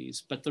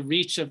communities, but the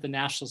reach of the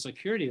national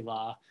security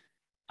law,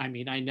 I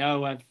mean, I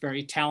know of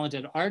very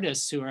talented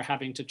artists who are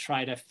having to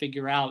try to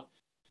figure out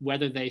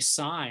whether they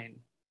sign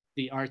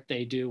the art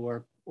they do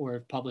or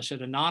publish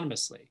it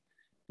anonymously.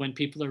 When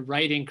people are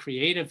writing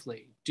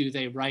creatively, do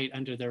they write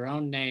under their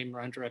own name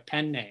or under a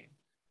pen name?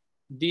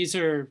 These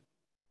are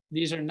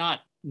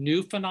not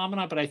new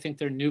phenomena, but I think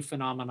they're new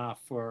phenomena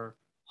for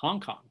Hong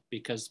Kong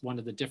because one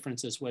of the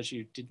differences was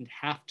you didn't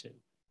have to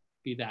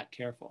be that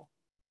careful.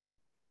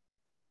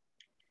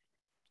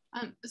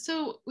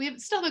 So we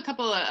still have a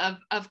couple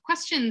of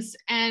questions,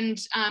 and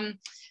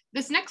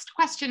This next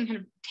question kind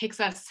of takes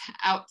us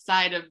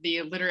outside of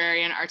the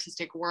literary and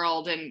artistic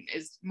world and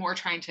is more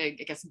trying to,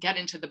 I guess, get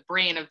into the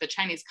brain of the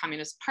Chinese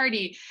Communist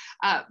Party.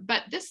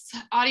 But this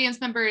audience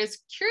member is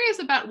curious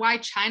about why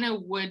China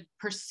would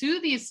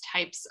pursue these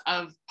types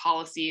of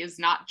policies,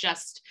 not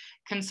just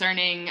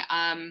concerning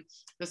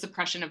the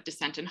suppression of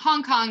dissent in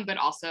Hong Kong, but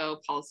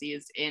also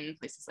policies in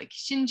places like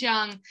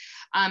Xinjiang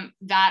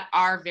that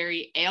are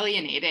very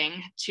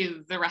alienating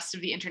to the rest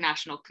of the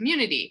international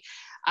community.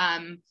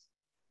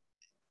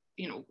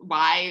 You know,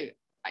 why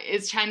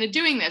is China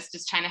doing this?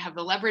 Does China have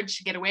the leverage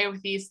to get away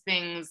with these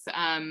things?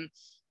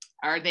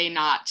 Are they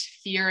not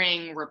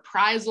fearing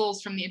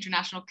reprisals from the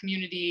international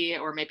community,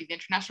 or maybe the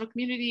international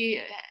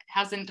community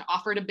hasn't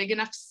offered a big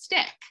enough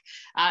stick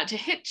to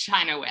hit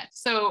China with?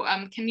 So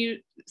can you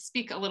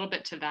speak a little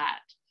bit to that?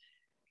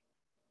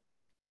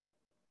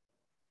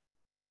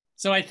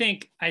 So I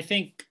think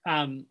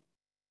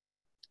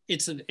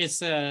it's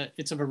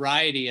a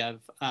variety of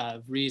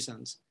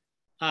reasons.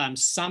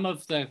 Some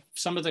of the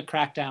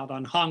crackdown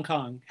on Hong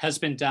Kong has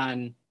been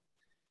done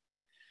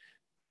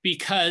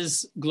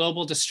because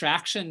global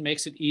distraction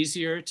makes it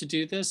easier to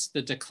do this.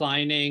 The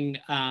declining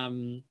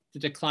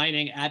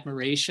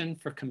admiration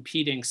for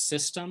competing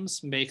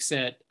systems makes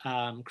it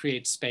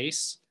create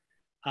space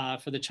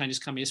for the Chinese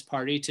Communist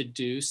Party to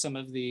do some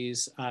of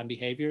these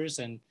behaviors,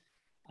 and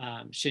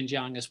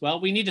Xinjiang as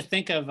well. We need to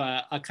think of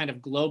a kind of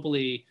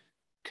globally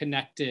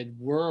connected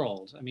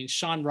world. I mean,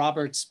 Sean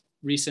Roberts'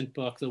 recent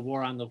book, The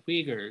War on the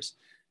Uyghurs,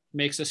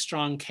 makes a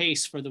strong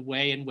case for the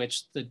way in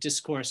which the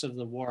discourse of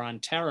the war on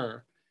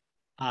terror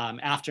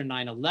after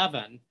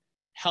 9/11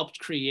 helped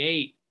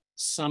create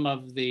some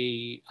of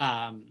the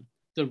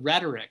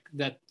rhetoric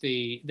that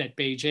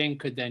Beijing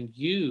could then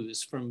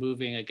use for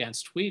moving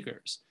against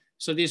Uyghurs.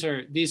 So these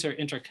are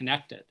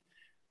interconnected.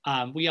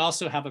 We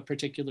also have a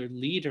particular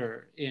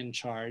leader in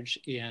charge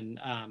in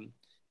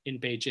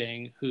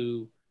Beijing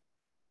who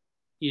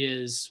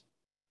is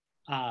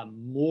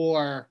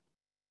more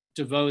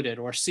devoted,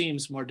 or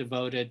seems more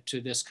devoted, to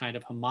this kind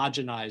of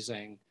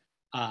homogenizing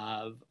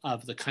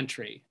of the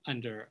country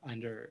under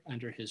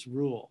his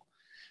rule.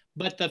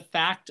 But the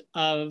fact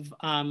of,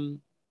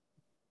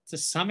 to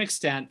some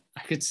extent,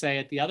 I could say,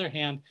 at the other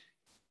hand,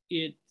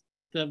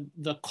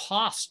 the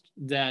cost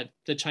that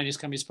the Chinese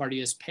Communist Party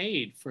has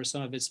paid for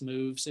some of its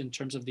moves in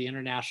terms of the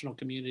international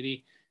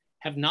community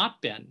have not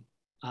been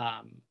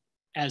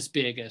as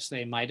big as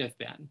they might have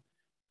been.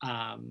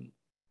 I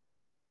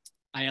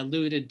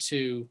alluded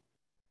to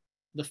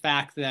the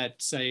fact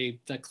that, say,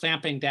 the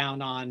clamping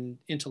down on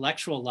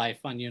intellectual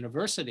life on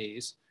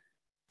universities,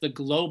 the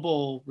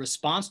global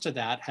response to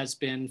that has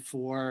been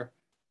for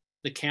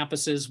the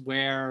campuses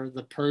where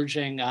the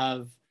purging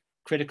of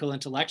critical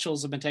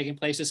intellectuals have been taking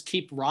place is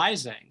keep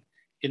rising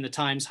in the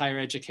Times Higher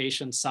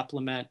Education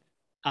Supplement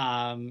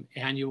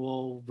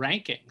annual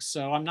rankings.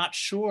 So I'm not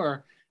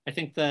sure. I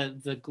think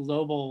the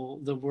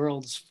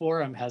world's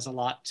forum has a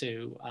lot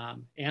to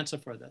answer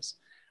for this.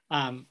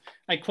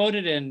 I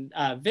quoted in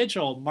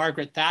Vigil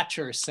Margaret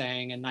Thatcher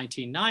saying in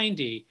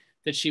 1990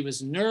 that she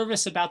was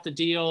nervous about the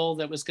deal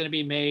that was going to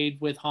be made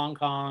with Hong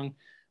Kong,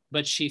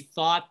 but she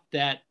thought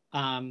that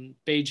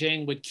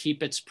Beijing would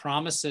keep its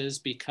promises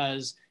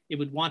because it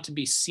would want to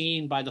be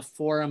seen by the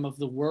forum of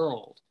the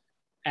world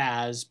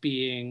as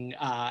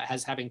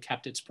having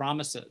kept its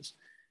promises.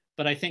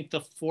 But I think the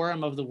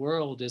forum of the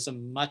world is a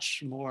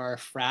much more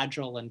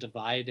fragile and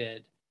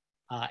divided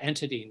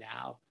entity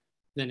now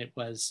than it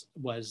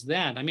was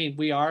then. I mean,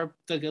 the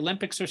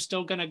Olympics are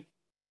still going to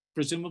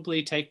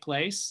presumably take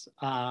place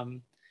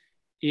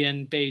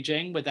in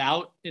Beijing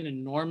without an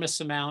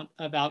enormous amount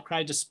of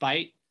outcry,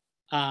 despite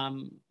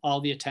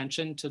all the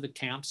attention to the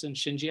camps in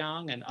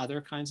Xinjiang and other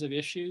kinds of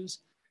issues.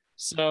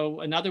 So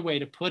another way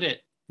to put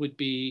it would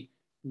be,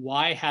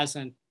 why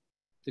hasn't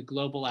the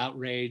global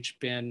outrage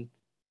been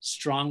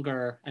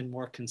stronger and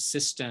more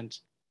consistent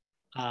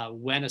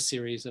when a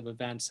series of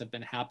events have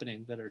been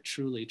happening that are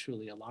truly,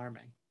 truly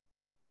alarming?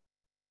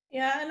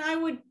 Yeah, and I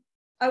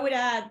would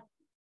add,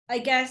 I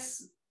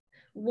guess,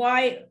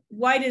 why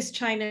does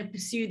China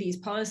pursue these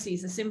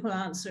policies? The simple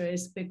answer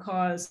is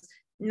because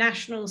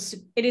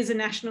it is a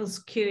national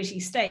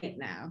security state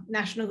now.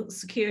 National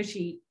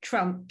security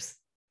trumps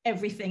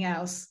everything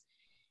else,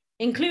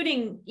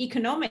 including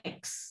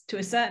economics to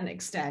a certain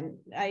extent,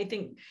 I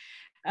think.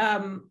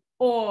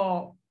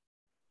 Or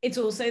it's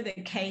also the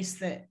case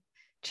that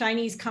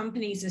Chinese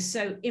companies are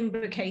so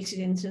imbricated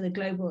into the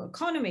global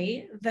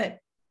economy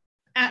that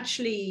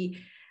actually,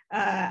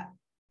 the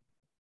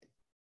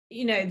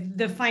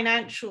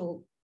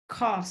financial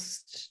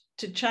cost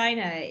to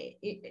China,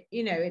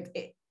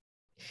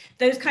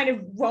 those kind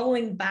of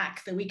rolling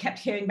back that we kept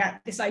hearing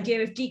about, this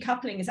idea of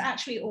decoupling, is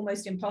actually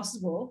almost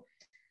impossible.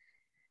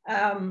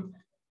 And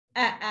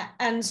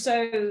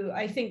so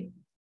I think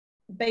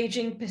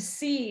Beijing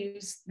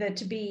perceives there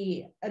to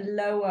be a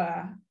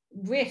lower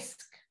risk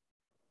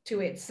to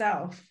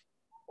itself,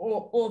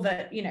 or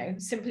that,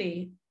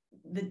 simply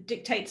the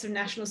dictates of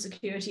national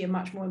security are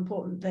much more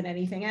important than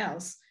anything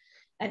else.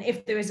 And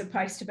if there is a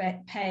price to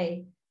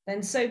pay,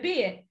 then so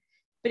be it.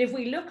 But if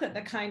we look at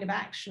the kind of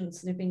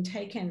actions that have been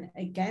taken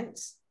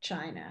against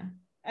China,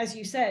 as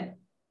you said,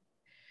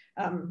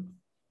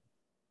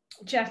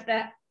 Jeff,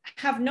 there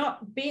have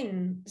not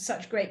been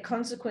such great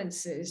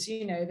consequences.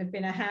 You know, there've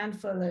been a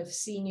handful of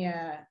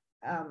senior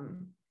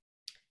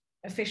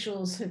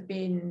officials have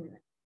been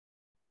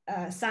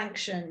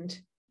sanctioned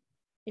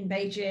in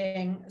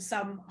Beijing.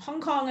 Some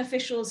Hong Kong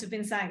officials have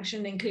been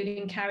sanctioned,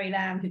 including Carrie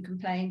Lam, who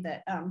complained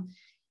that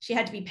she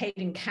had to be paid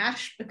in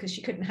cash because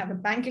she couldn't have a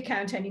bank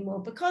account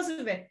anymore because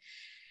of it.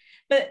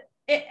 But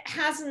it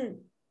hasn't,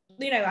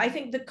 you know, I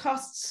think the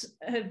costs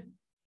have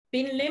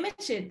been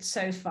limited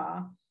so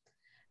far.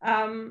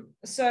 You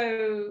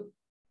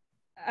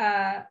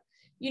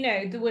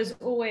know, there was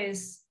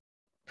always,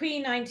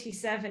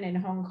 pre-97 in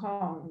Hong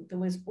Kong, there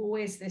was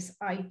always this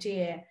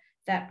idea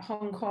that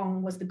Hong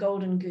Kong was the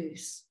golden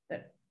goose,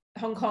 that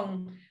Hong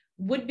Kong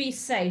would be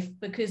safe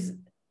because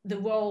the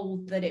role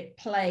that it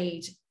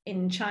played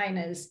in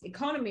China's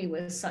economy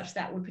was such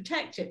that would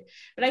protect it.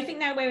 But I think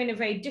now we're in a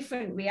very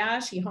different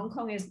reality. Hong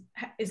Kong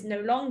is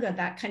no longer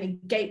that kind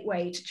of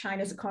gateway to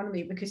China's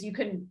economy because you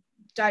can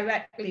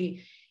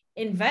directly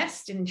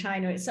invest in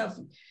China itself.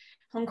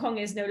 Hong Kong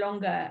is no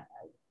longer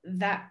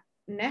that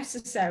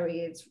necessary.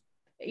 It's,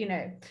 you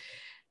know,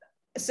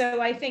 so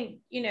I think,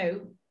 you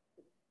know,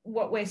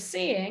 what we're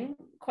seeing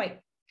quite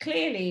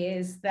clearly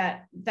is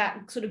that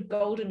that sort of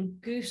golden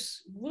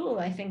goose rule,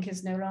 I think,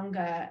 is no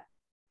longer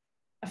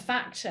a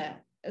factor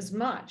as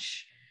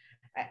much,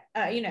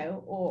 you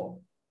know, or,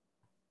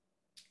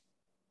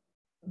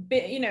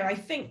 you know, I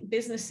think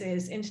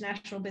businesses,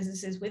 international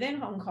businesses within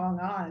Hong Kong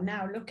are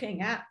now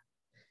looking at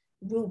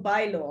rule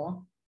by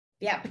law,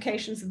 the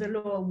applications of the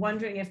law,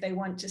 wondering if they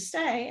want to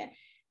stay.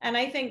 And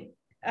I think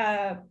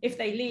if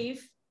they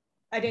leave,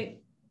 I don't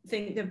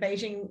think that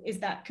Beijing is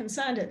that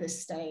concerned at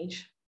this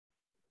stage.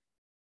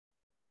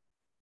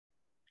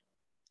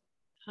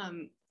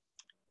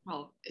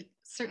 Well, it's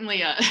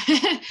certainly a,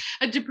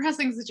 a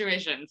depressing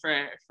situation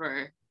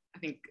for I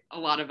think a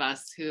lot of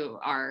us who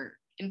are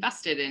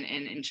invested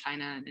in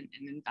China and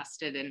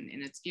invested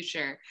in its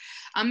future.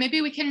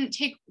 Maybe we can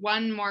take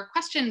one more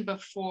question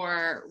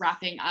before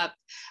wrapping up.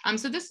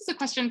 So this is a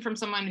question from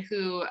someone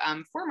who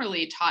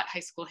formerly taught high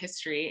school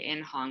history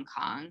in Hong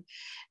Kong.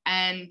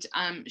 And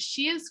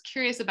she is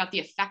curious about the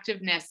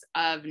effectiveness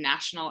of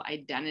national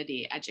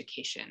identity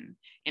education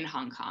in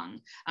Hong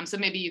Kong. So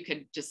maybe you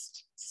could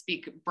just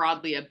speak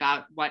broadly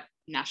about what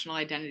national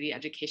identity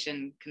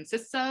education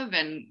consists of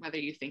and whether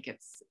you think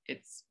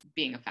it's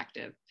being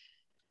effective.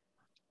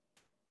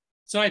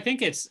 So I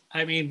think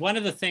I mean, one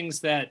of the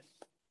things that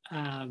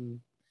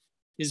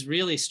is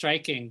really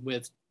striking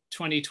with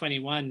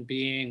 2021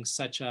 being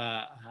such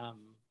a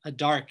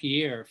dark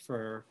year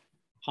for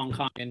Hong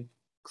Kong,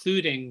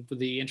 including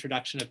the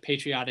introduction of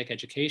patriotic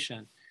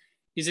education,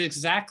 is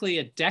exactly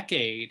a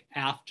decade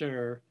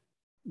after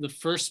the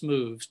first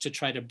moves to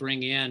try to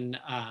bring in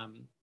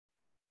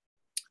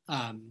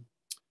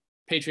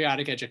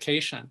patriotic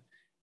education,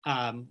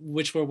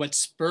 which were what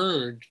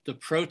spurred the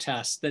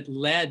protests that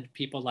led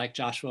people like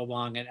Joshua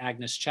Wong and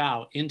Agnes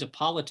Chow into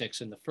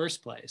politics in the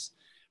first place,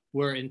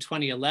 were in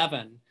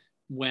 2011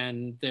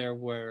 when there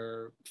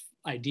were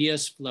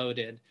ideas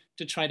floated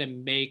to try to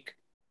make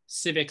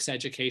civics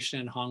education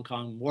in Hong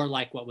Kong more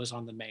like what was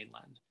on the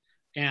mainland.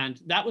 And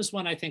that was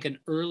when I think an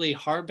early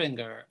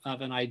harbinger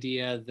of an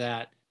idea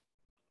that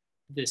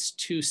this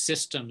two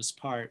systems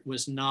part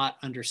was not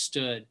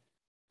understood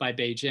by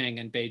Beijing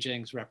and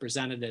Beijing's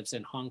representatives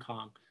in Hong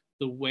Kong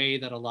the way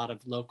that a lot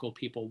of local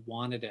people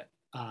wanted it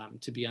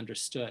to be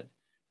understood.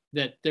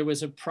 That there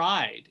was a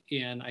pride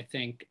in, I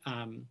think,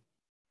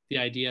 the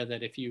idea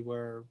that if you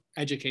were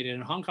educated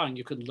in Hong Kong,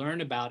 you could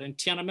learn about, and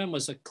Tiananmen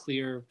was a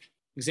clear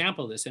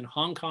example of this. In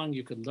Hong Kong,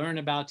 you could learn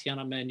about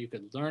Tiananmen, you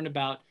could learn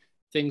about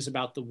things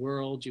about the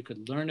world, you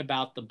could learn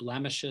about the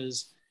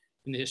blemishes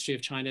in the history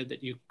of China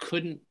that you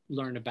couldn't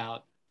learn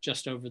about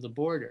just over the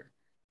border.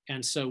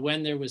 And so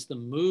when there was the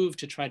move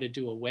to try to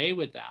do away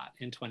with that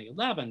in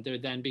 2011, there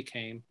then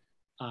became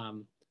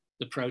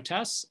the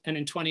protests. And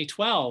in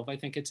 2012, I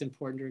think it's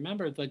important to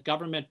remember, the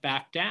government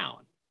backed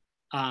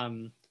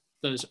down.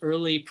 Those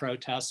early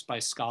protests by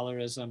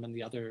scholarism and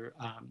the other,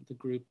 the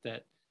group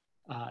that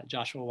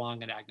Joshua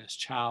Wong and Agnes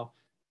Chow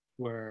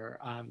were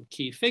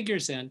key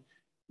figures in,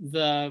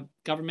 the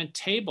government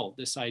tabled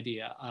this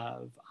idea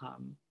of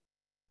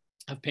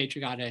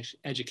patriotic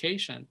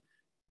education.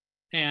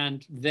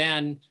 And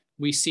then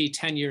we see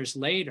 10 years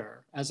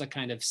later, as a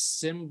kind of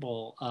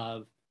symbol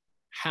of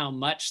how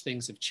much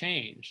things have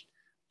changed,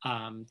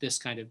 this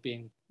kind of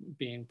being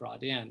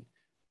brought in.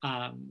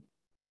 And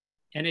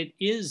it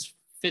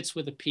fits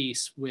with a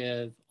piece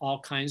with all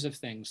kinds of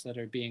things that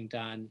are being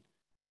done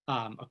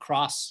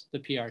across the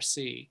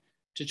PRC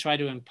to try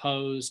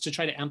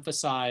to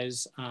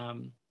emphasize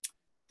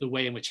the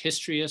way in which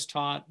history is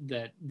taught,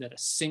 that a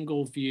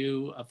single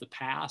view of the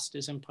past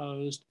is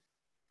imposed,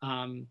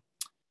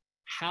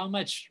 how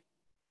much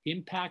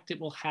impact it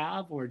will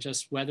have, or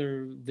just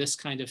whether this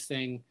kind of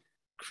thing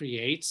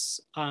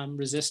creates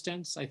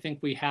resistance. I think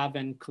we have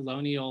in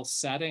colonial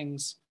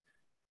settings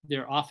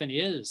there often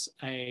is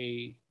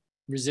a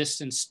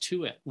resistance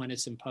to it when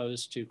it's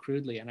imposed too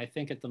crudely. And I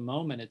think at the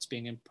moment it's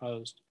being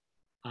imposed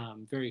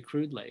very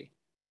crudely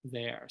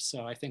there.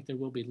 So I think there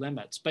will be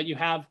limits, but you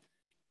have,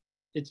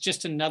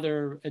 it's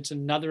another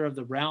of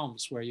the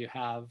realms where you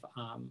have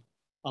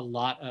a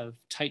lot of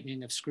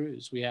tightening of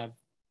screws. We have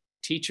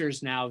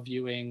teachers now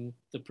viewing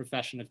the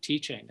profession of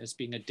teaching as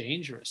being a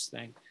dangerous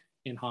thing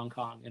in Hong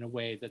Kong in a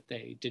way that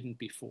they didn't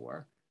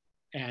before.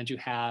 And you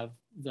have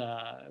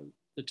the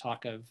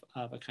talk of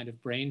a kind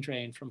of brain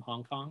drain from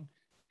Hong Kong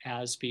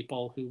as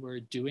people who were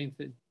doing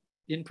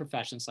in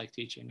professions like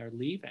teaching are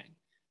leaving,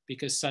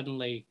 because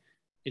suddenly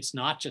it's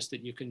not just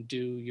that you can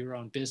do your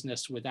own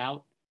business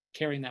without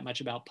caring that much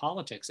about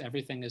politics.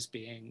 Everything is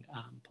being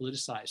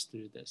politicized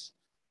through this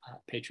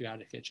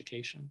patriotic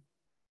education.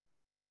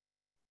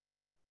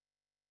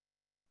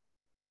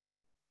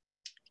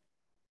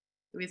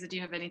 Louisa, do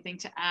you have anything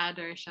to add,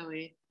 or shall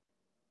we?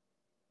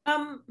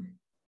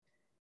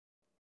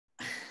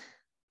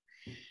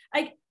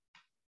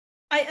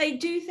 I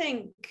do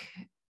think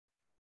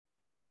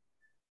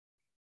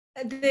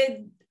I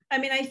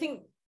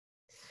think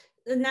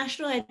the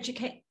national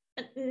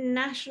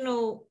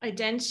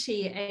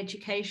identity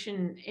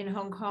education in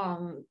Hong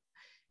Kong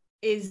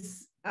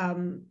is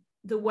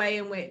the way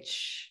in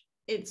which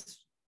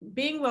it's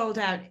being rolled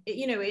out.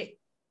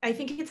 I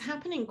think it's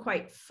happening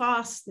quite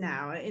fast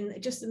now.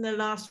 Just in the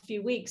last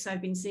few weeks,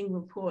 I've been seeing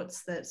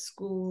reports that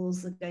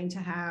schools are going to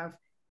have,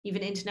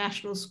 even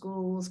international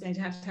schools, going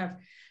to have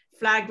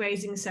flag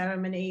raising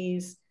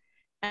ceremonies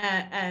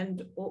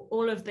and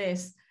all of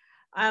this.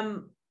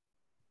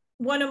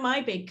 One of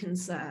my big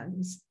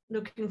concerns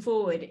looking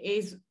forward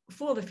is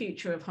for the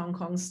future of Hong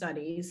Kong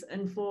studies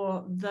and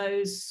for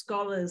those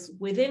scholars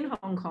within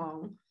Hong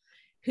Kong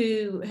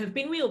who have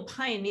been real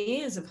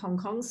pioneers of Hong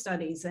Kong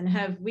studies and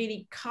have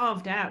really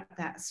carved out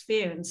that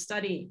sphere and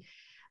study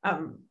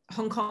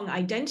Hong Kong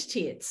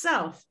identity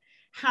itself,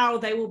 how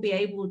they will be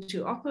able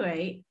to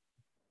operate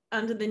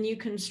under the new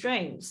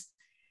constraints.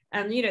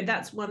 And,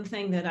 that's one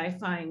thing that I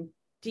find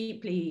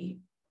deeply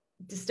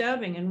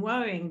disturbing and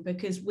worrying,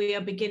 because we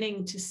are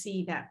beginning to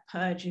see that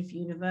purge of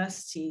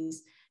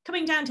universities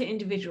coming down to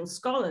individual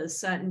scholars.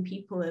 Certain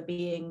people are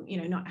being,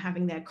 not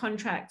having their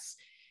contracts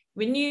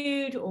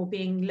renewed or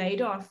being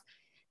laid off.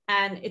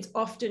 And it's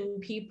often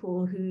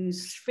people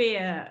whose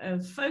sphere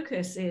of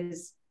focus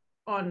is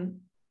on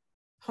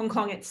Hong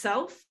Kong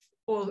itself,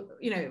 or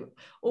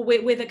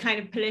with a kind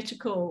of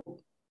political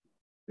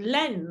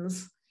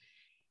lens.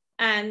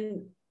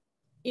 And,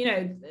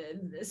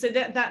 so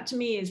that to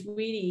me is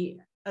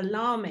really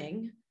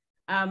alarming.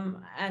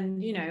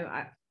 And,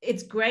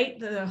 it's great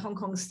that the Hong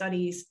Kong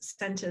Studies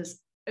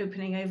Center's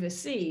opening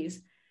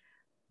overseas,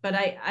 but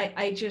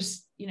I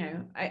just,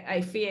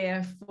 I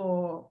fear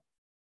for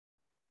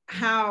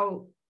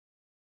how,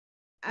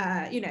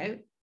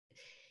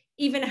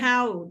 even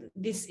how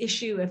this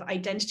issue of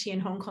identity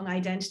and Hong Kong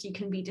identity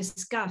can be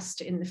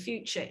discussed in the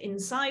future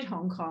inside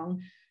Hong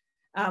Kong,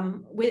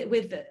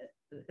 with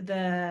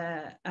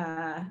the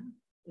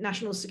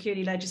national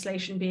security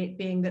legislation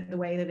being the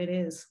way that it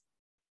is.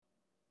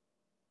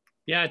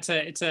 Yeah,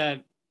 it's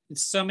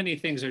so many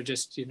things are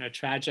just,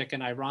 tragic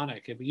and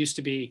ironic. It used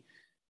to be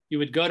you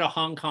would go to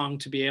Hong Kong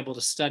to be able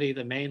to study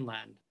the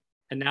mainland.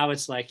 And now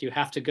it's like you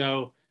have to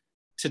go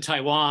to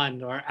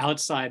Taiwan or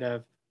outside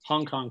of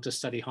Hong Kong to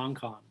study Hong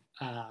Kong.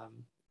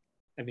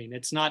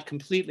 It's not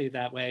completely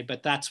that way,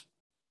 but that's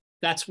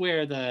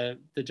where the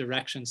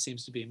direction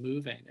seems to be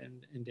moving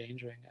and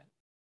endangering it.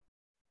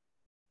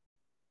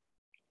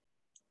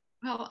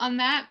 Well, on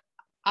that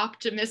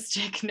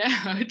optimistic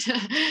note,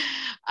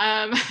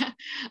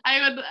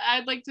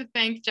 I'd like to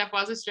thank Jeff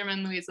Wasserstrom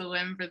and Louisa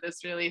Lim for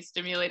this really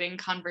stimulating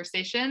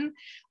conversation.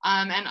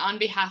 And on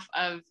behalf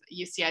of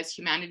UCI's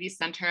Humanities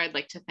Center, I'd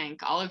like to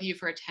thank all of you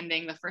for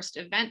attending the first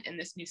event in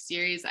this new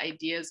series,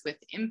 Ideas with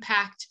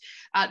Impact.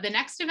 The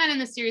next event in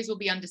the series will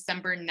be on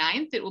December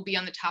 9th. It will be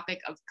on the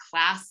topic of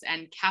class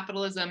and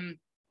capitalism.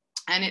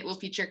 And it will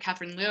feature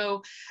Catherine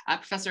Liu,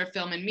 professor of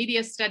film and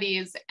media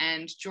studies,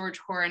 and George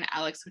Hoare and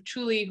Alex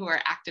Huchuli, who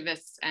are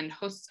activists and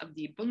hosts of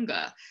the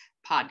Bunga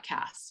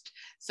podcast.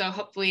 So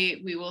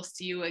hopefully we will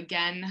see you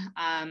again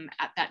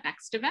at that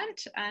next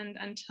event. And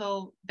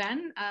until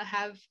then,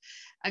 have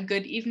a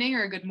good evening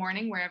or a good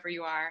morning wherever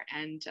you are,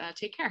 and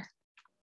take care.